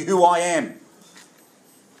show you who I am.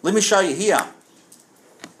 Let me show you here.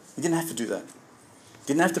 He didn't have to do that. He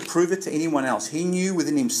didn't have to prove it to anyone else. He knew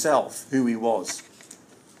within himself who he was.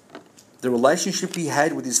 The relationship he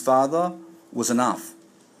had with his Father was enough.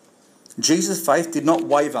 Jesus' faith did not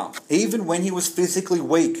waver, even when he was physically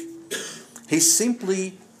weak. He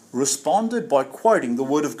simply responded by quoting the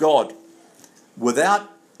Word of God,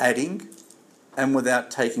 without adding and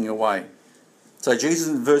without taking away. So Jesus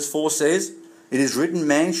in verse 4 says, "It is written,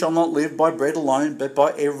 man shall not live by bread alone, but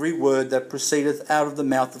by every word that proceedeth out of the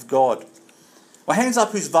mouth of God." Well, hands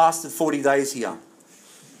up who's fasted 40 days here.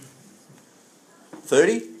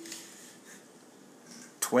 30?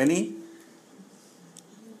 20?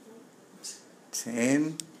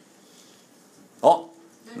 10? Oh,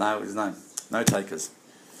 no, there's no takers.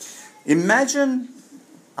 Imagine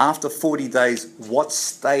after 40 days what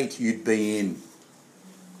state you'd be in.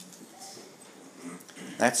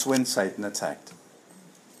 That's when Satan attacked.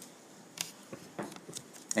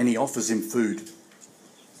 And he offers him food.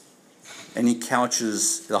 And he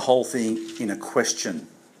couches the whole thing in a question.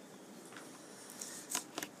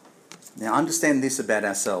 Now understand this about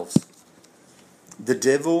ourselves. The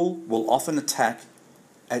devil will often attack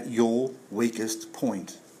at your weakest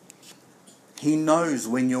point. He knows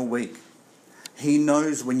when you're weak. He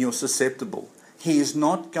knows when you're susceptible. He is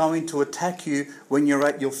not going to attack you when you're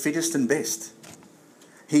at your fittest and best.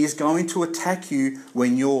 He is going to attack you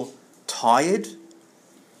when you're tired,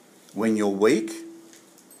 when you're weak,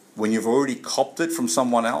 when you've already copped it from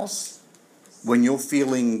someone else, when you're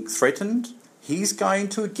feeling threatened. He's going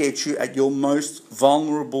to get you at your most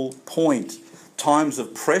vulnerable point. Times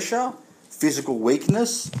of pressure, physical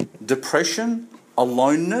weakness, depression,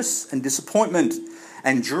 aloneness and disappointment.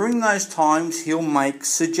 And during those times, he'll make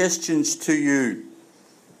suggestions to you.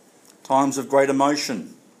 Times of great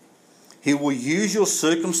emotion. He will use your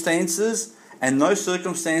circumstances, and those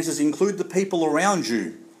circumstances include the people around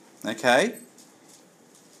you, okay,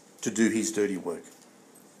 to do his dirty work.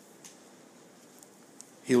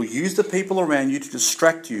 He'll use the people around you to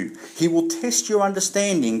distract you. He will test your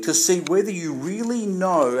understanding to see whether you really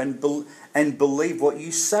know and believe what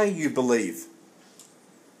you say you believe.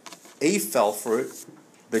 Eve fell for it,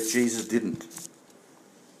 but Jesus didn't.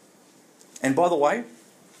 And by the way,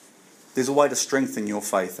 there's a way to strengthen your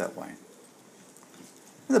faith that way.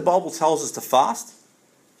 The Bible tells us to fast.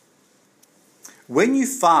 When you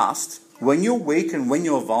fast, when you're weak and when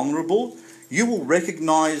you're vulnerable, you will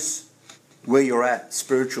recognize where you're at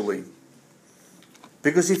spiritually.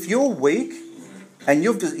 Because if you're weak and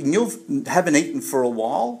you haven't eaten for a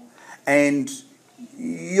while and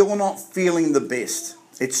you're not feeling the best,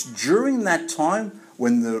 it's during that time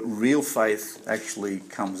when the real faith actually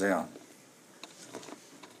comes out.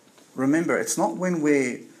 Remember, it's not when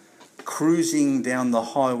we're cruising down the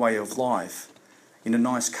highway of life in a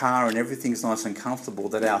nice car and everything's nice and comfortable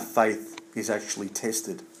that our faith is actually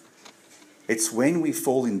tested. It's when we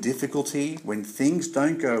fall in difficulty, when things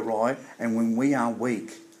don't go right, and when we are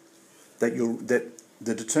weak, that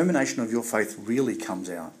the determination of your faith really comes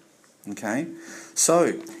out. Okay?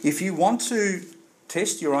 So, if you want to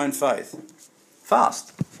test your own faith,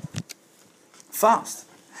 fast. Fast.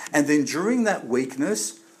 And then during that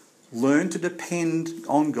weakness, learn to depend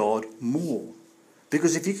on God more.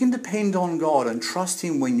 Because if you can depend on God and trust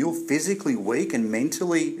Him when you're physically weak and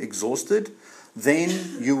mentally exhausted,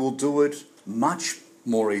 then you will do it much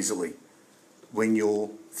more easily when you're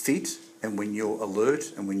fit and when you're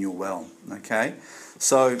alert and when you're well. Okay?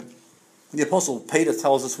 So the Apostle Peter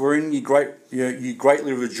tells us, wherein you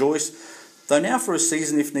greatly rejoice, though now for a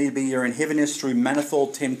season, if need be, you're in heaviness through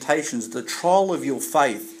manifold temptations, the trial of your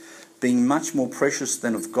faith, being much more precious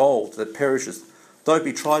than of gold that perishes, though it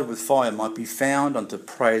be tried with fire, might be found unto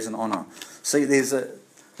praise and honour. See,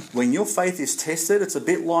 when your faith is tested, it's a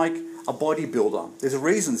bit like a bodybuilder. There's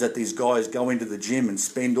reasons that these guys go into the gym and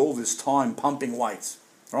spend all this time pumping weights,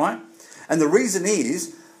 right? And the reason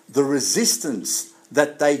is the resistance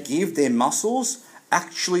that they give their muscles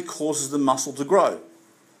actually causes the muscle to grow.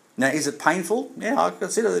 Now, is it painful? Yeah, I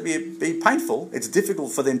consider it to be painful. It's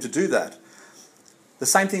difficult for them to do that. The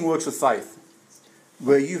same thing works with faith,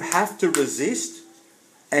 where you have to resist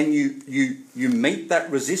and you meet that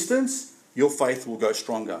resistance, your faith will go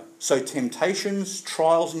stronger. So temptations,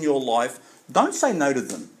 trials in your life, don't say no to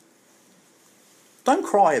them. Don't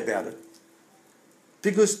cry about it.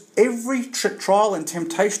 Because every trial and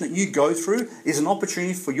temptation that you go through is an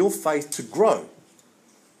opportunity for your faith to grow.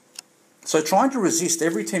 So trying to resist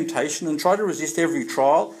every temptation and try to resist every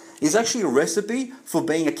trial is actually a recipe for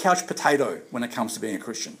being a couch potato when it comes to being a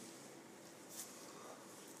Christian.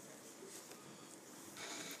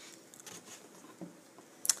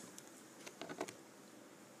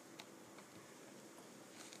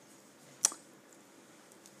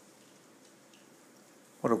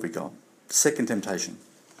 What have we got? Second temptation.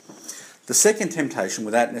 The second temptation,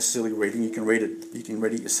 without necessarily reading, you can read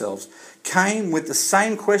it yourselves, came with the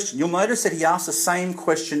same question. You'll notice that he asked the same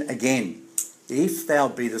question again. If thou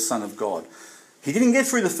be the Son of God. He didn't get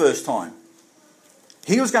through the first time.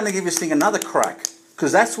 He was going to give this thing another crack,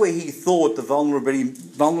 because that's where he thought the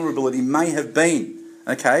vulnerability may have been.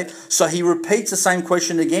 Okay? So he repeats the same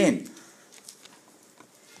question again.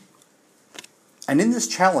 And in this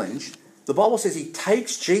challenge, the Bible says he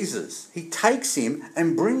takes Jesus, he takes him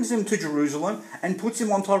and brings him to Jerusalem and puts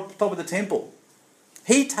him on top of the temple.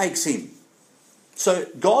 He takes him. So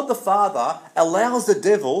God the Father allows the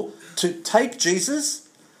devil to take Jesus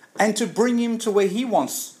and to bring him to where he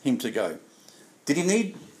wants him to go. Can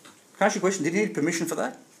I ask you a question? Did he need permission for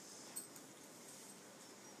that?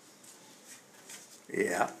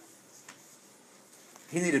 Yeah.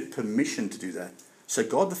 He needed permission to do that. So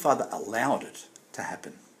God the Father allowed it to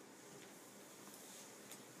happen.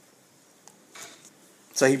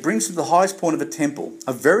 So he brings him to the highest point of a temple,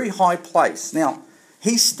 a very high place. Now,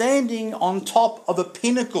 he's standing on top of a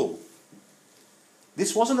pinnacle.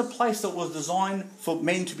 This wasn't a place that was designed for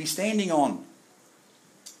men to be standing on.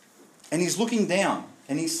 And he's looking down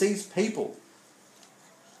and he sees people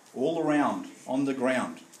all around on the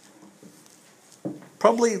ground,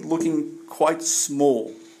 probably looking quite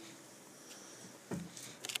small.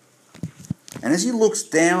 And as he looks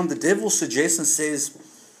down, the devil suggests and says,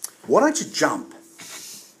 why don't you jump?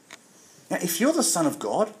 Now, if you're the Son of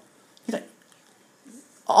God,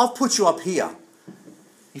 I've put you up here.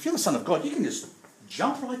 If you're the Son of God, you can just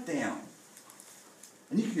jump right down.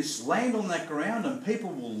 And you can just land on that ground and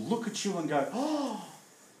people will look at you and go, oh,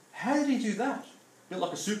 how did he do that? A bit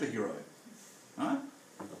like a superhero. Right?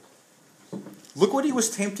 Look what he was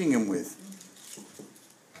tempting him with.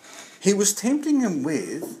 He was tempting him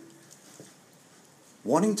with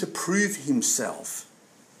wanting to prove himself.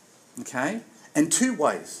 Okay? And two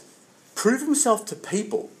ways. Prove himself to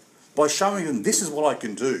people by showing them this is what I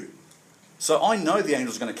can do. So I know the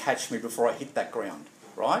angel's going to catch me before I hit that ground,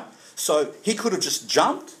 right? So he could have just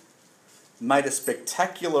jumped, made a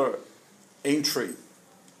spectacular entry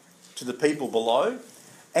to the people below,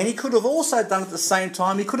 and he could have also done at the same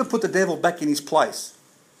time, he could have put the devil back in his place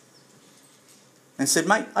and said,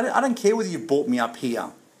 mate, I don't care whether you brought me up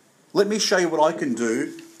here. Let me show you what I can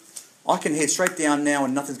do. I can head straight down now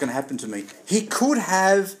and nothing's going to happen to me. He could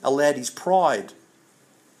have allowed his pride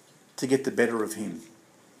to get the better of him.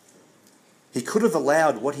 He could have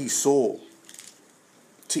allowed what he saw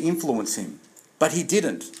to influence him. But he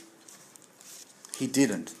didn't. He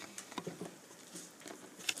didn't.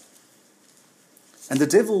 And the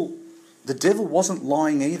devil wasn't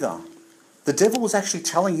lying either. The devil was actually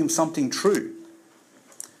telling him something true.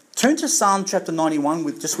 Turn to Psalm chapter 91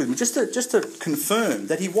 with me, just to confirm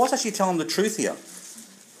that he was actually telling the truth here.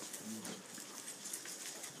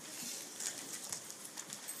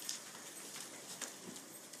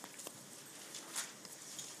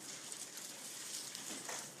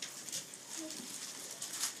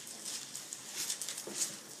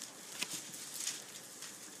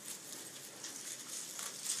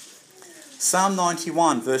 Psalm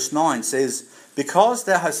 91 verse 9 says, Because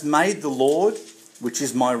thou hast made the Lord, which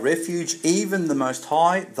is my refuge, even the Most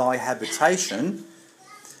High, thy habitation,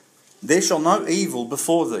 there shall no evil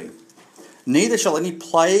befall thee, neither shall any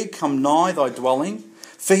plague come nigh thy dwelling.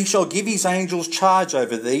 For he shall give his angels charge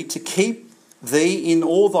over thee, to keep thee in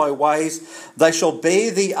all thy ways. They shall bear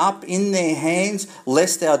thee up in their hands,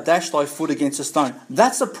 lest thou dash thy foot against a stone.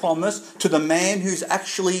 That's a promise to the man who's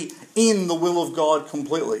actually in the will of God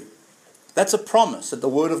completely. That's a promise that the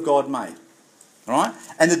Word of God made. All right?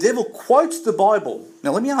 And the devil quotes the Bible.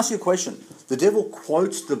 Now let me ask you a question. The devil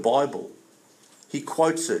quotes the Bible. He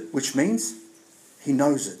quotes it, which means he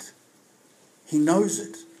knows it. He knows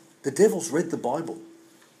it. The devil's read the Bible.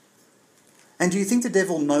 And do you think the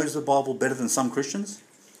devil knows the Bible better than some Christians?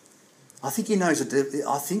 I think he knows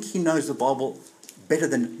the Bible better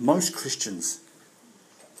than most Christians.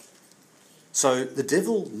 So the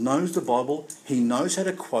devil knows the Bible, he knows how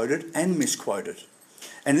to quote it and misquote it.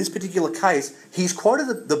 And in this particular case, he's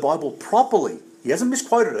quoted the Bible properly. He hasn't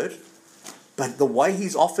misquoted it, but the way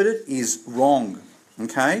he's offered it is wrong.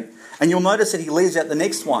 Okay? And you'll notice that he leaves out the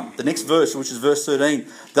next one, the next verse, which is verse 13.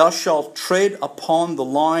 Thou shalt tread upon the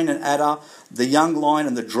lion and adder, the young lion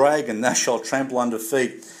and the dragon, thou shalt trample under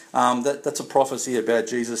feet. That's a prophecy about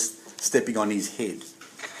Jesus stepping on his head.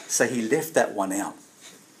 So he left that one out.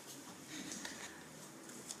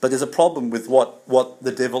 But there's a problem with what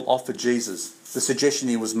the devil offered Jesus. The suggestion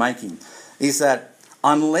he was making is that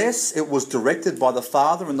unless it was directed by the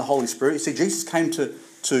Father and the Holy Spirit, you see, Jesus came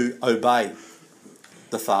to obey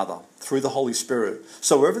the Father through the Holy Spirit.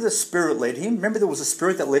 So wherever the Spirit led him, remember there was a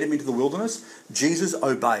Spirit that led him into the wilderness, Jesus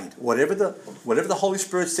obeyed. Whatever the Holy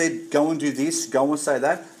Spirit said, go and do this, go and say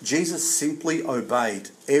that, Jesus simply obeyed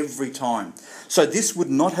every time. So this would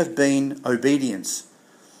not have been obedience.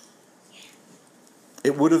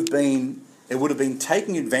 It would have been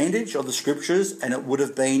taking advantage of the Scriptures, and it would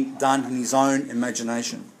have been done in his own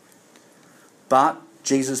imagination. But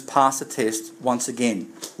Jesus passed the test once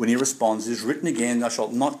again when he responds, it is written again, thou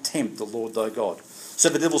shalt not tempt the Lord thy God. So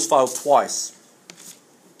the devil's failed twice.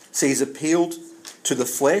 So he's appealed to the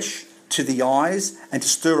flesh, to the eyes, and to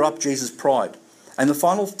stir up Jesus' pride. And the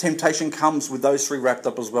final temptation comes with those three wrapped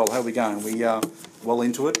up as well. How are we going? We are well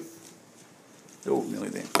into it? Oh, nearly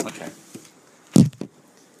there. Okay.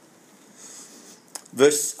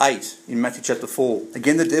 Verse 8 in Matthew chapter 4.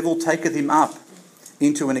 Again the devil taketh him up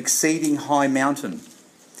into an exceeding high mountain,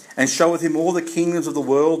 and showeth him all the kingdoms of the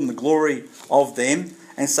world and the glory of them,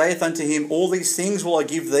 and saith unto him, all these things will I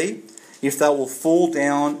give thee, if thou wilt fall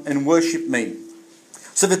down and worship me.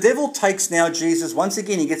 So the devil takes now Jesus, once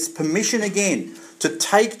again, he gets permission again to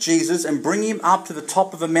take Jesus and bring him up to the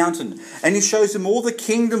top of a mountain. And he shows him all the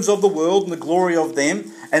kingdoms of the world and the glory of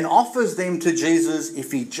them, and offers them to Jesus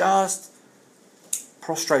if he just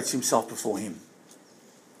prostrates himself before him.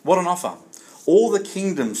 What an offer. All the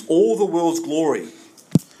kingdoms, all the world's glory.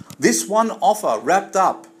 This one offer wrapped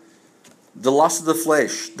up the lust of the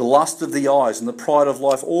flesh, the lust of the eyes, and the pride of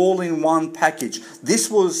life, all in one package.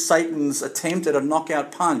 This was Satan's attempt at a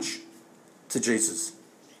knockout punch to Jesus.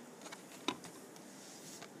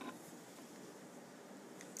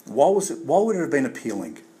 Why would it have been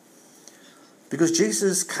appealing? Because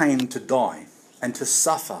Jesus came to die and to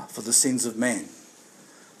suffer for the sins of man.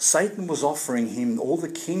 Satan was offering him all the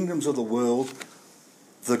kingdoms of the world,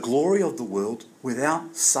 the glory of the world,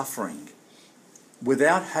 without suffering,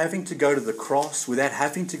 without having to go to the cross, without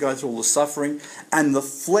having to go through all the suffering. And the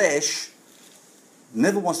flesh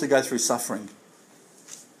never wants to go through suffering.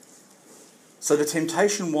 So the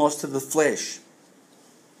temptation was to the flesh.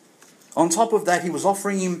 On top of that, he was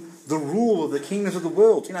offering him the rule of the kingdoms of the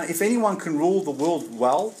world. You know, if anyone can rule the world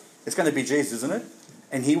well, it's going to be Jesus, isn't it?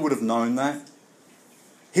 And he would have known that.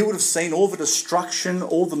 He would have seen all the destruction,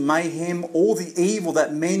 all the mayhem, all the evil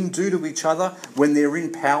that men do to each other when they're in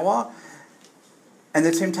power. And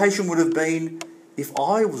the temptation would have been, if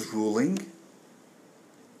I was ruling,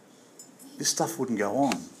 this stuff wouldn't go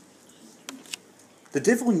on. The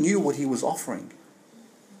devil knew what he was offering.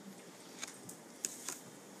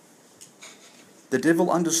 The devil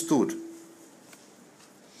understood.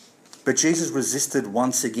 But Jesus resisted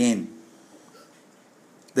once again.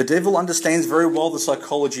 The devil understands very well the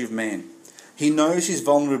psychology of man. He knows his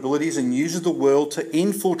vulnerabilities and uses the world to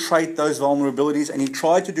infiltrate those vulnerabilities. And he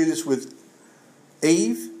tried to do this with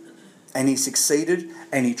Eve, and he succeeded.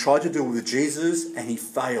 And he tried to do it with Jesus, and he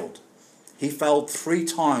failed. He failed 3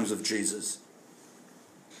 times of Jesus.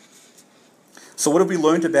 So what have we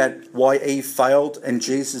learned about why Eve failed and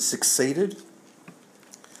Jesus succeeded?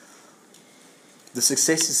 The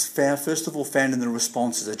success is first of all found in the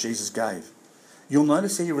responses that Jesus gave. You'll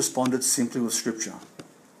notice that he responded simply with Scripture.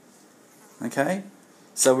 Okay?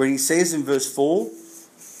 So when he says in verse 4,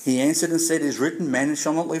 he answered and said, "It is written, man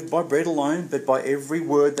shall not live by bread alone, but by every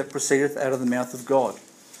word that proceedeth out of the mouth of God."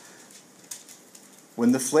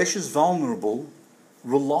 When the flesh is vulnerable,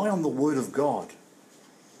 rely on the word of God.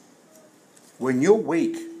 When you're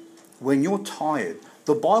weak, when you're tired,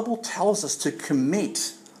 the Bible tells us to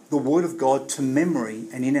commit the word of God to memory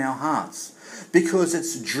and in our hearts. Because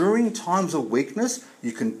it's during times of weakness,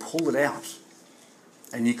 you can pull it out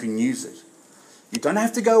and you can use it. You don't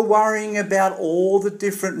have to go worrying about all the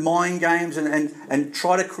different mind games and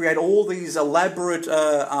try to create all these elaborate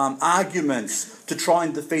arguments to try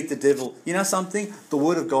and defeat the devil. You know something? The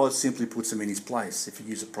Word of God simply puts him in his place if you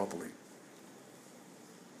use it properly.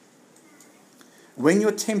 When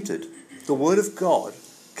you're tempted, the Word of God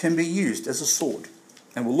can be used as a sword.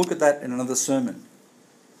 And we'll look at that in another sermon.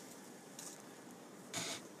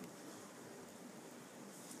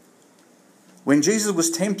 When Jesus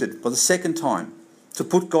was tempted for the second time to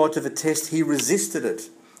put God to the test, he resisted it.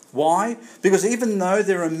 Why? Because even though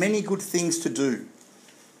there are many good things to do,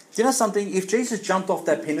 you know something? If Jesus jumped off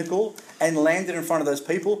that pinnacle and landed in front of those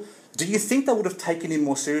people, do you think they would have taken him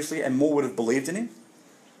more seriously and more would have believed in him?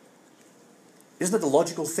 Isn't that the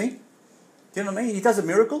logical thing? Do you know what I mean? He does a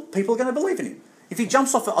miracle, people are going to believe in him. If he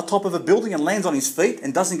jumps off the top of a building and lands on his feet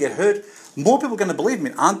and doesn't get hurt, more people are going to believe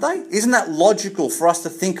him, aren't they? Isn't that logical for us to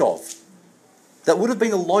think of? That would have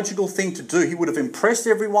been a logical thing to do. He would have impressed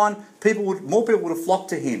everyone. More people would have flocked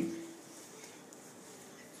to him.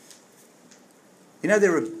 You know,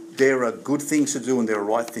 there are good things to do and there are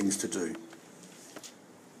right things to do.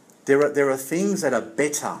 There are things that are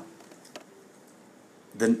better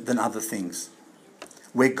than other things.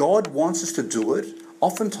 Where God wants us to do it,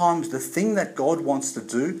 oftentimes the thing that God wants to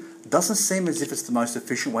do doesn't seem as if it's the most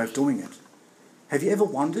efficient way of doing it. Have you ever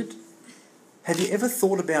wondered? Have you ever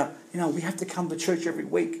thought about, we have to come to church every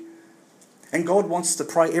week. And God wants to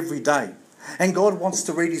pray every day. And God wants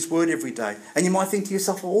to read his word every day. And you might think to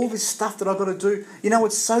yourself, well, all this stuff that I've got to do,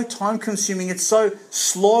 it's so time consuming, it's so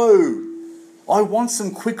slow. I want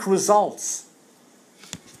some quick results.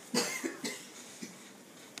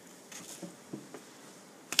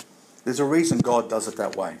 There's a reason God does it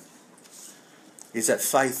that way. Is that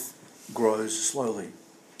faith grows slowly.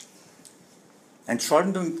 And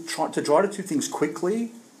trying to do things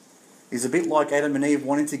quickly is a bit like Adam and Eve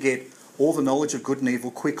wanting to get all the knowledge of good and evil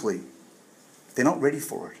quickly. They're not ready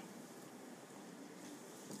for it.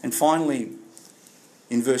 And finally,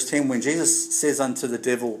 in verse 10, when Jesus says unto the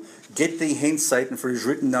devil, "Get thee hence, Satan, for it is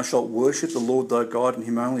written, thou shalt worship the Lord thy God, and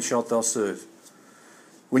him only shalt thou serve."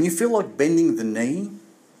 When you feel like bending the knee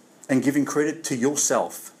and giving credit to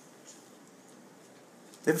yourself,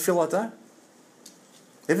 ever feel like that?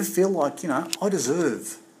 Ever feel like, I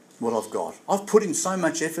deserve what I've got. I've put in so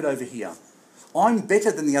much effort over here. I'm better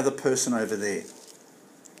than the other person over there.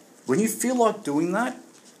 When you feel like doing that,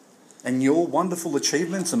 and your wonderful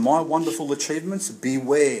achievements and my wonderful achievements,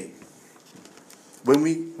 beware.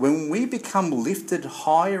 When we become lifted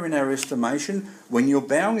higher in our estimation, when you're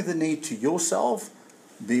bowing the knee to yourself,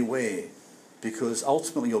 beware. Because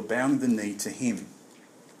ultimately you're bowing the knee to him.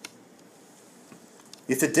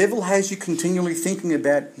 If the devil has you continually thinking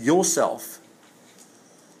about yourself,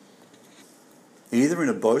 either in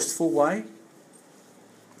a boastful way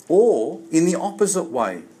or in the opposite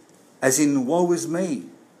way, as in, woe is me.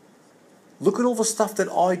 Look at all the stuff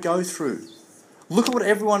that I go through. Look at what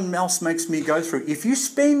everyone else makes me go through. If you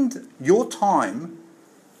spend your time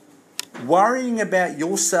worrying about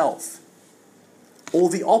yourself, or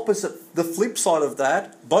the opposite, the flip side of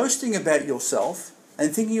that, boasting about yourself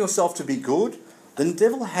and thinking yourself to be good, then the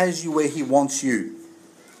devil has you where he wants you.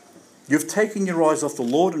 You've taken your eyes off the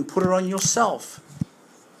Lord and put it on yourself.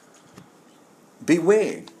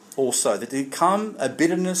 Beware also that there come a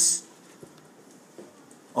bitterness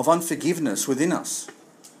of unforgiveness within us,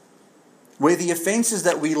 where the offences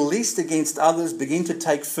that we list against others begin to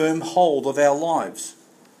take firm hold of our lives.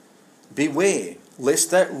 Beware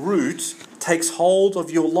lest that root takes hold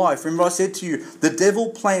of your life. Remember I said to you, the devil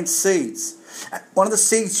plants seeds. One of the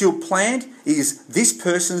seeds you'll plant is, this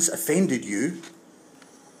person's offended you.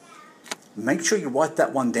 Make sure you write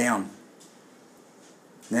that one down.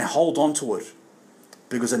 Now hold on to it.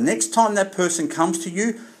 Because the next time that person comes to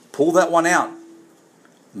you, pull that one out.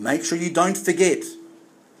 Make sure you don't forget.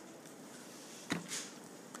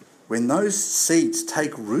 When those seeds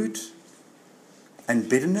take root and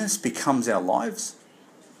bitterness becomes our lives,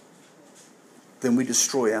 then we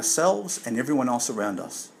destroy ourselves and everyone else around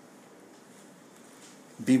us.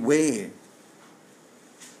 Beware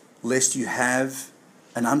lest you have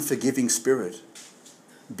an unforgiving spirit.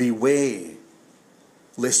 Beware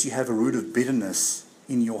lest you have a root of bitterness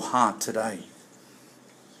in your heart today.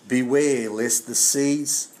 Beware lest the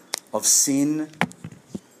seeds of sin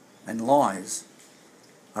and lies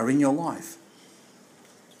are in your life.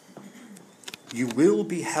 You will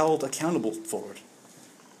be held accountable for it.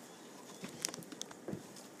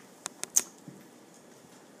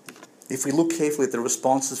 If we look carefully at the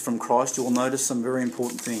responses from Christ, you will notice some very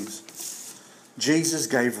important things. Jesus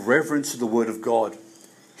gave reverence to the Word of God.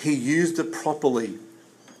 He used it properly.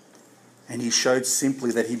 And he showed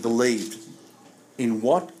simply that he believed in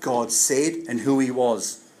what God said and who he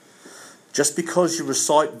was. Just because you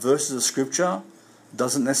recite verses of Scripture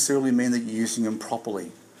doesn't necessarily mean that you're using them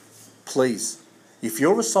properly. Please, if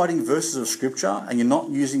you're reciting verses of Scripture and you're not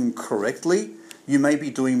using them correctly, you may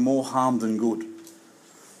be doing more harm than good.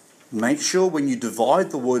 Make sure when you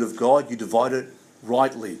divide the Word of God, you divide it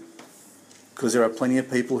rightly, because there are plenty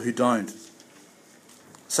of people who don't.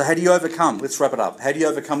 So how do you overcome? Let's wrap it up. How do you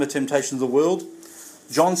overcome the temptations of the world?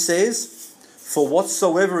 John says, "For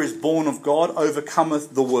whatsoever is born of God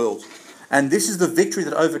overcometh the world. And this is the victory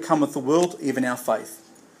that overcometh the world, even our faith."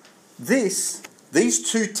 These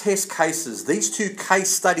two test cases, these two case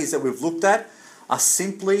studies that we've looked at, are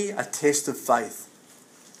simply a test of faith.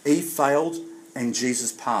 Eve failed and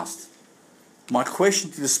Jesus passed. My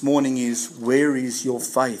question to you this morning is, where is your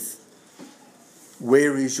faith?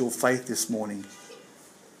 Where is your faith this morning?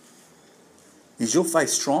 Is your faith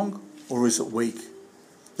strong or is it weak?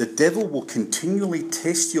 The devil will continually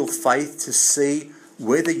test your faith to see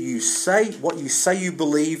whether you say what you say you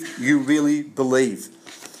believe, you really believe.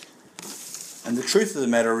 And the truth of the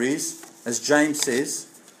matter is, as James says,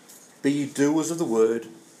 be ye doers of the word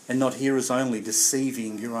and not hearers only,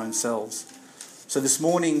 deceiving your own selves. So this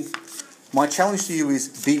morning, my challenge to you is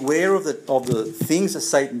beware of the things that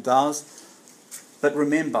Satan does, but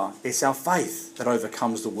remember, it's our faith that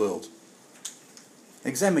overcomes the world.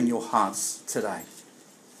 Examine your hearts today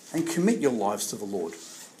and commit your lives to the Lord.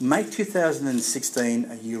 Make 2016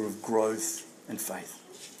 a year of growth and faith.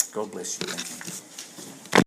 God bless you. Thank you.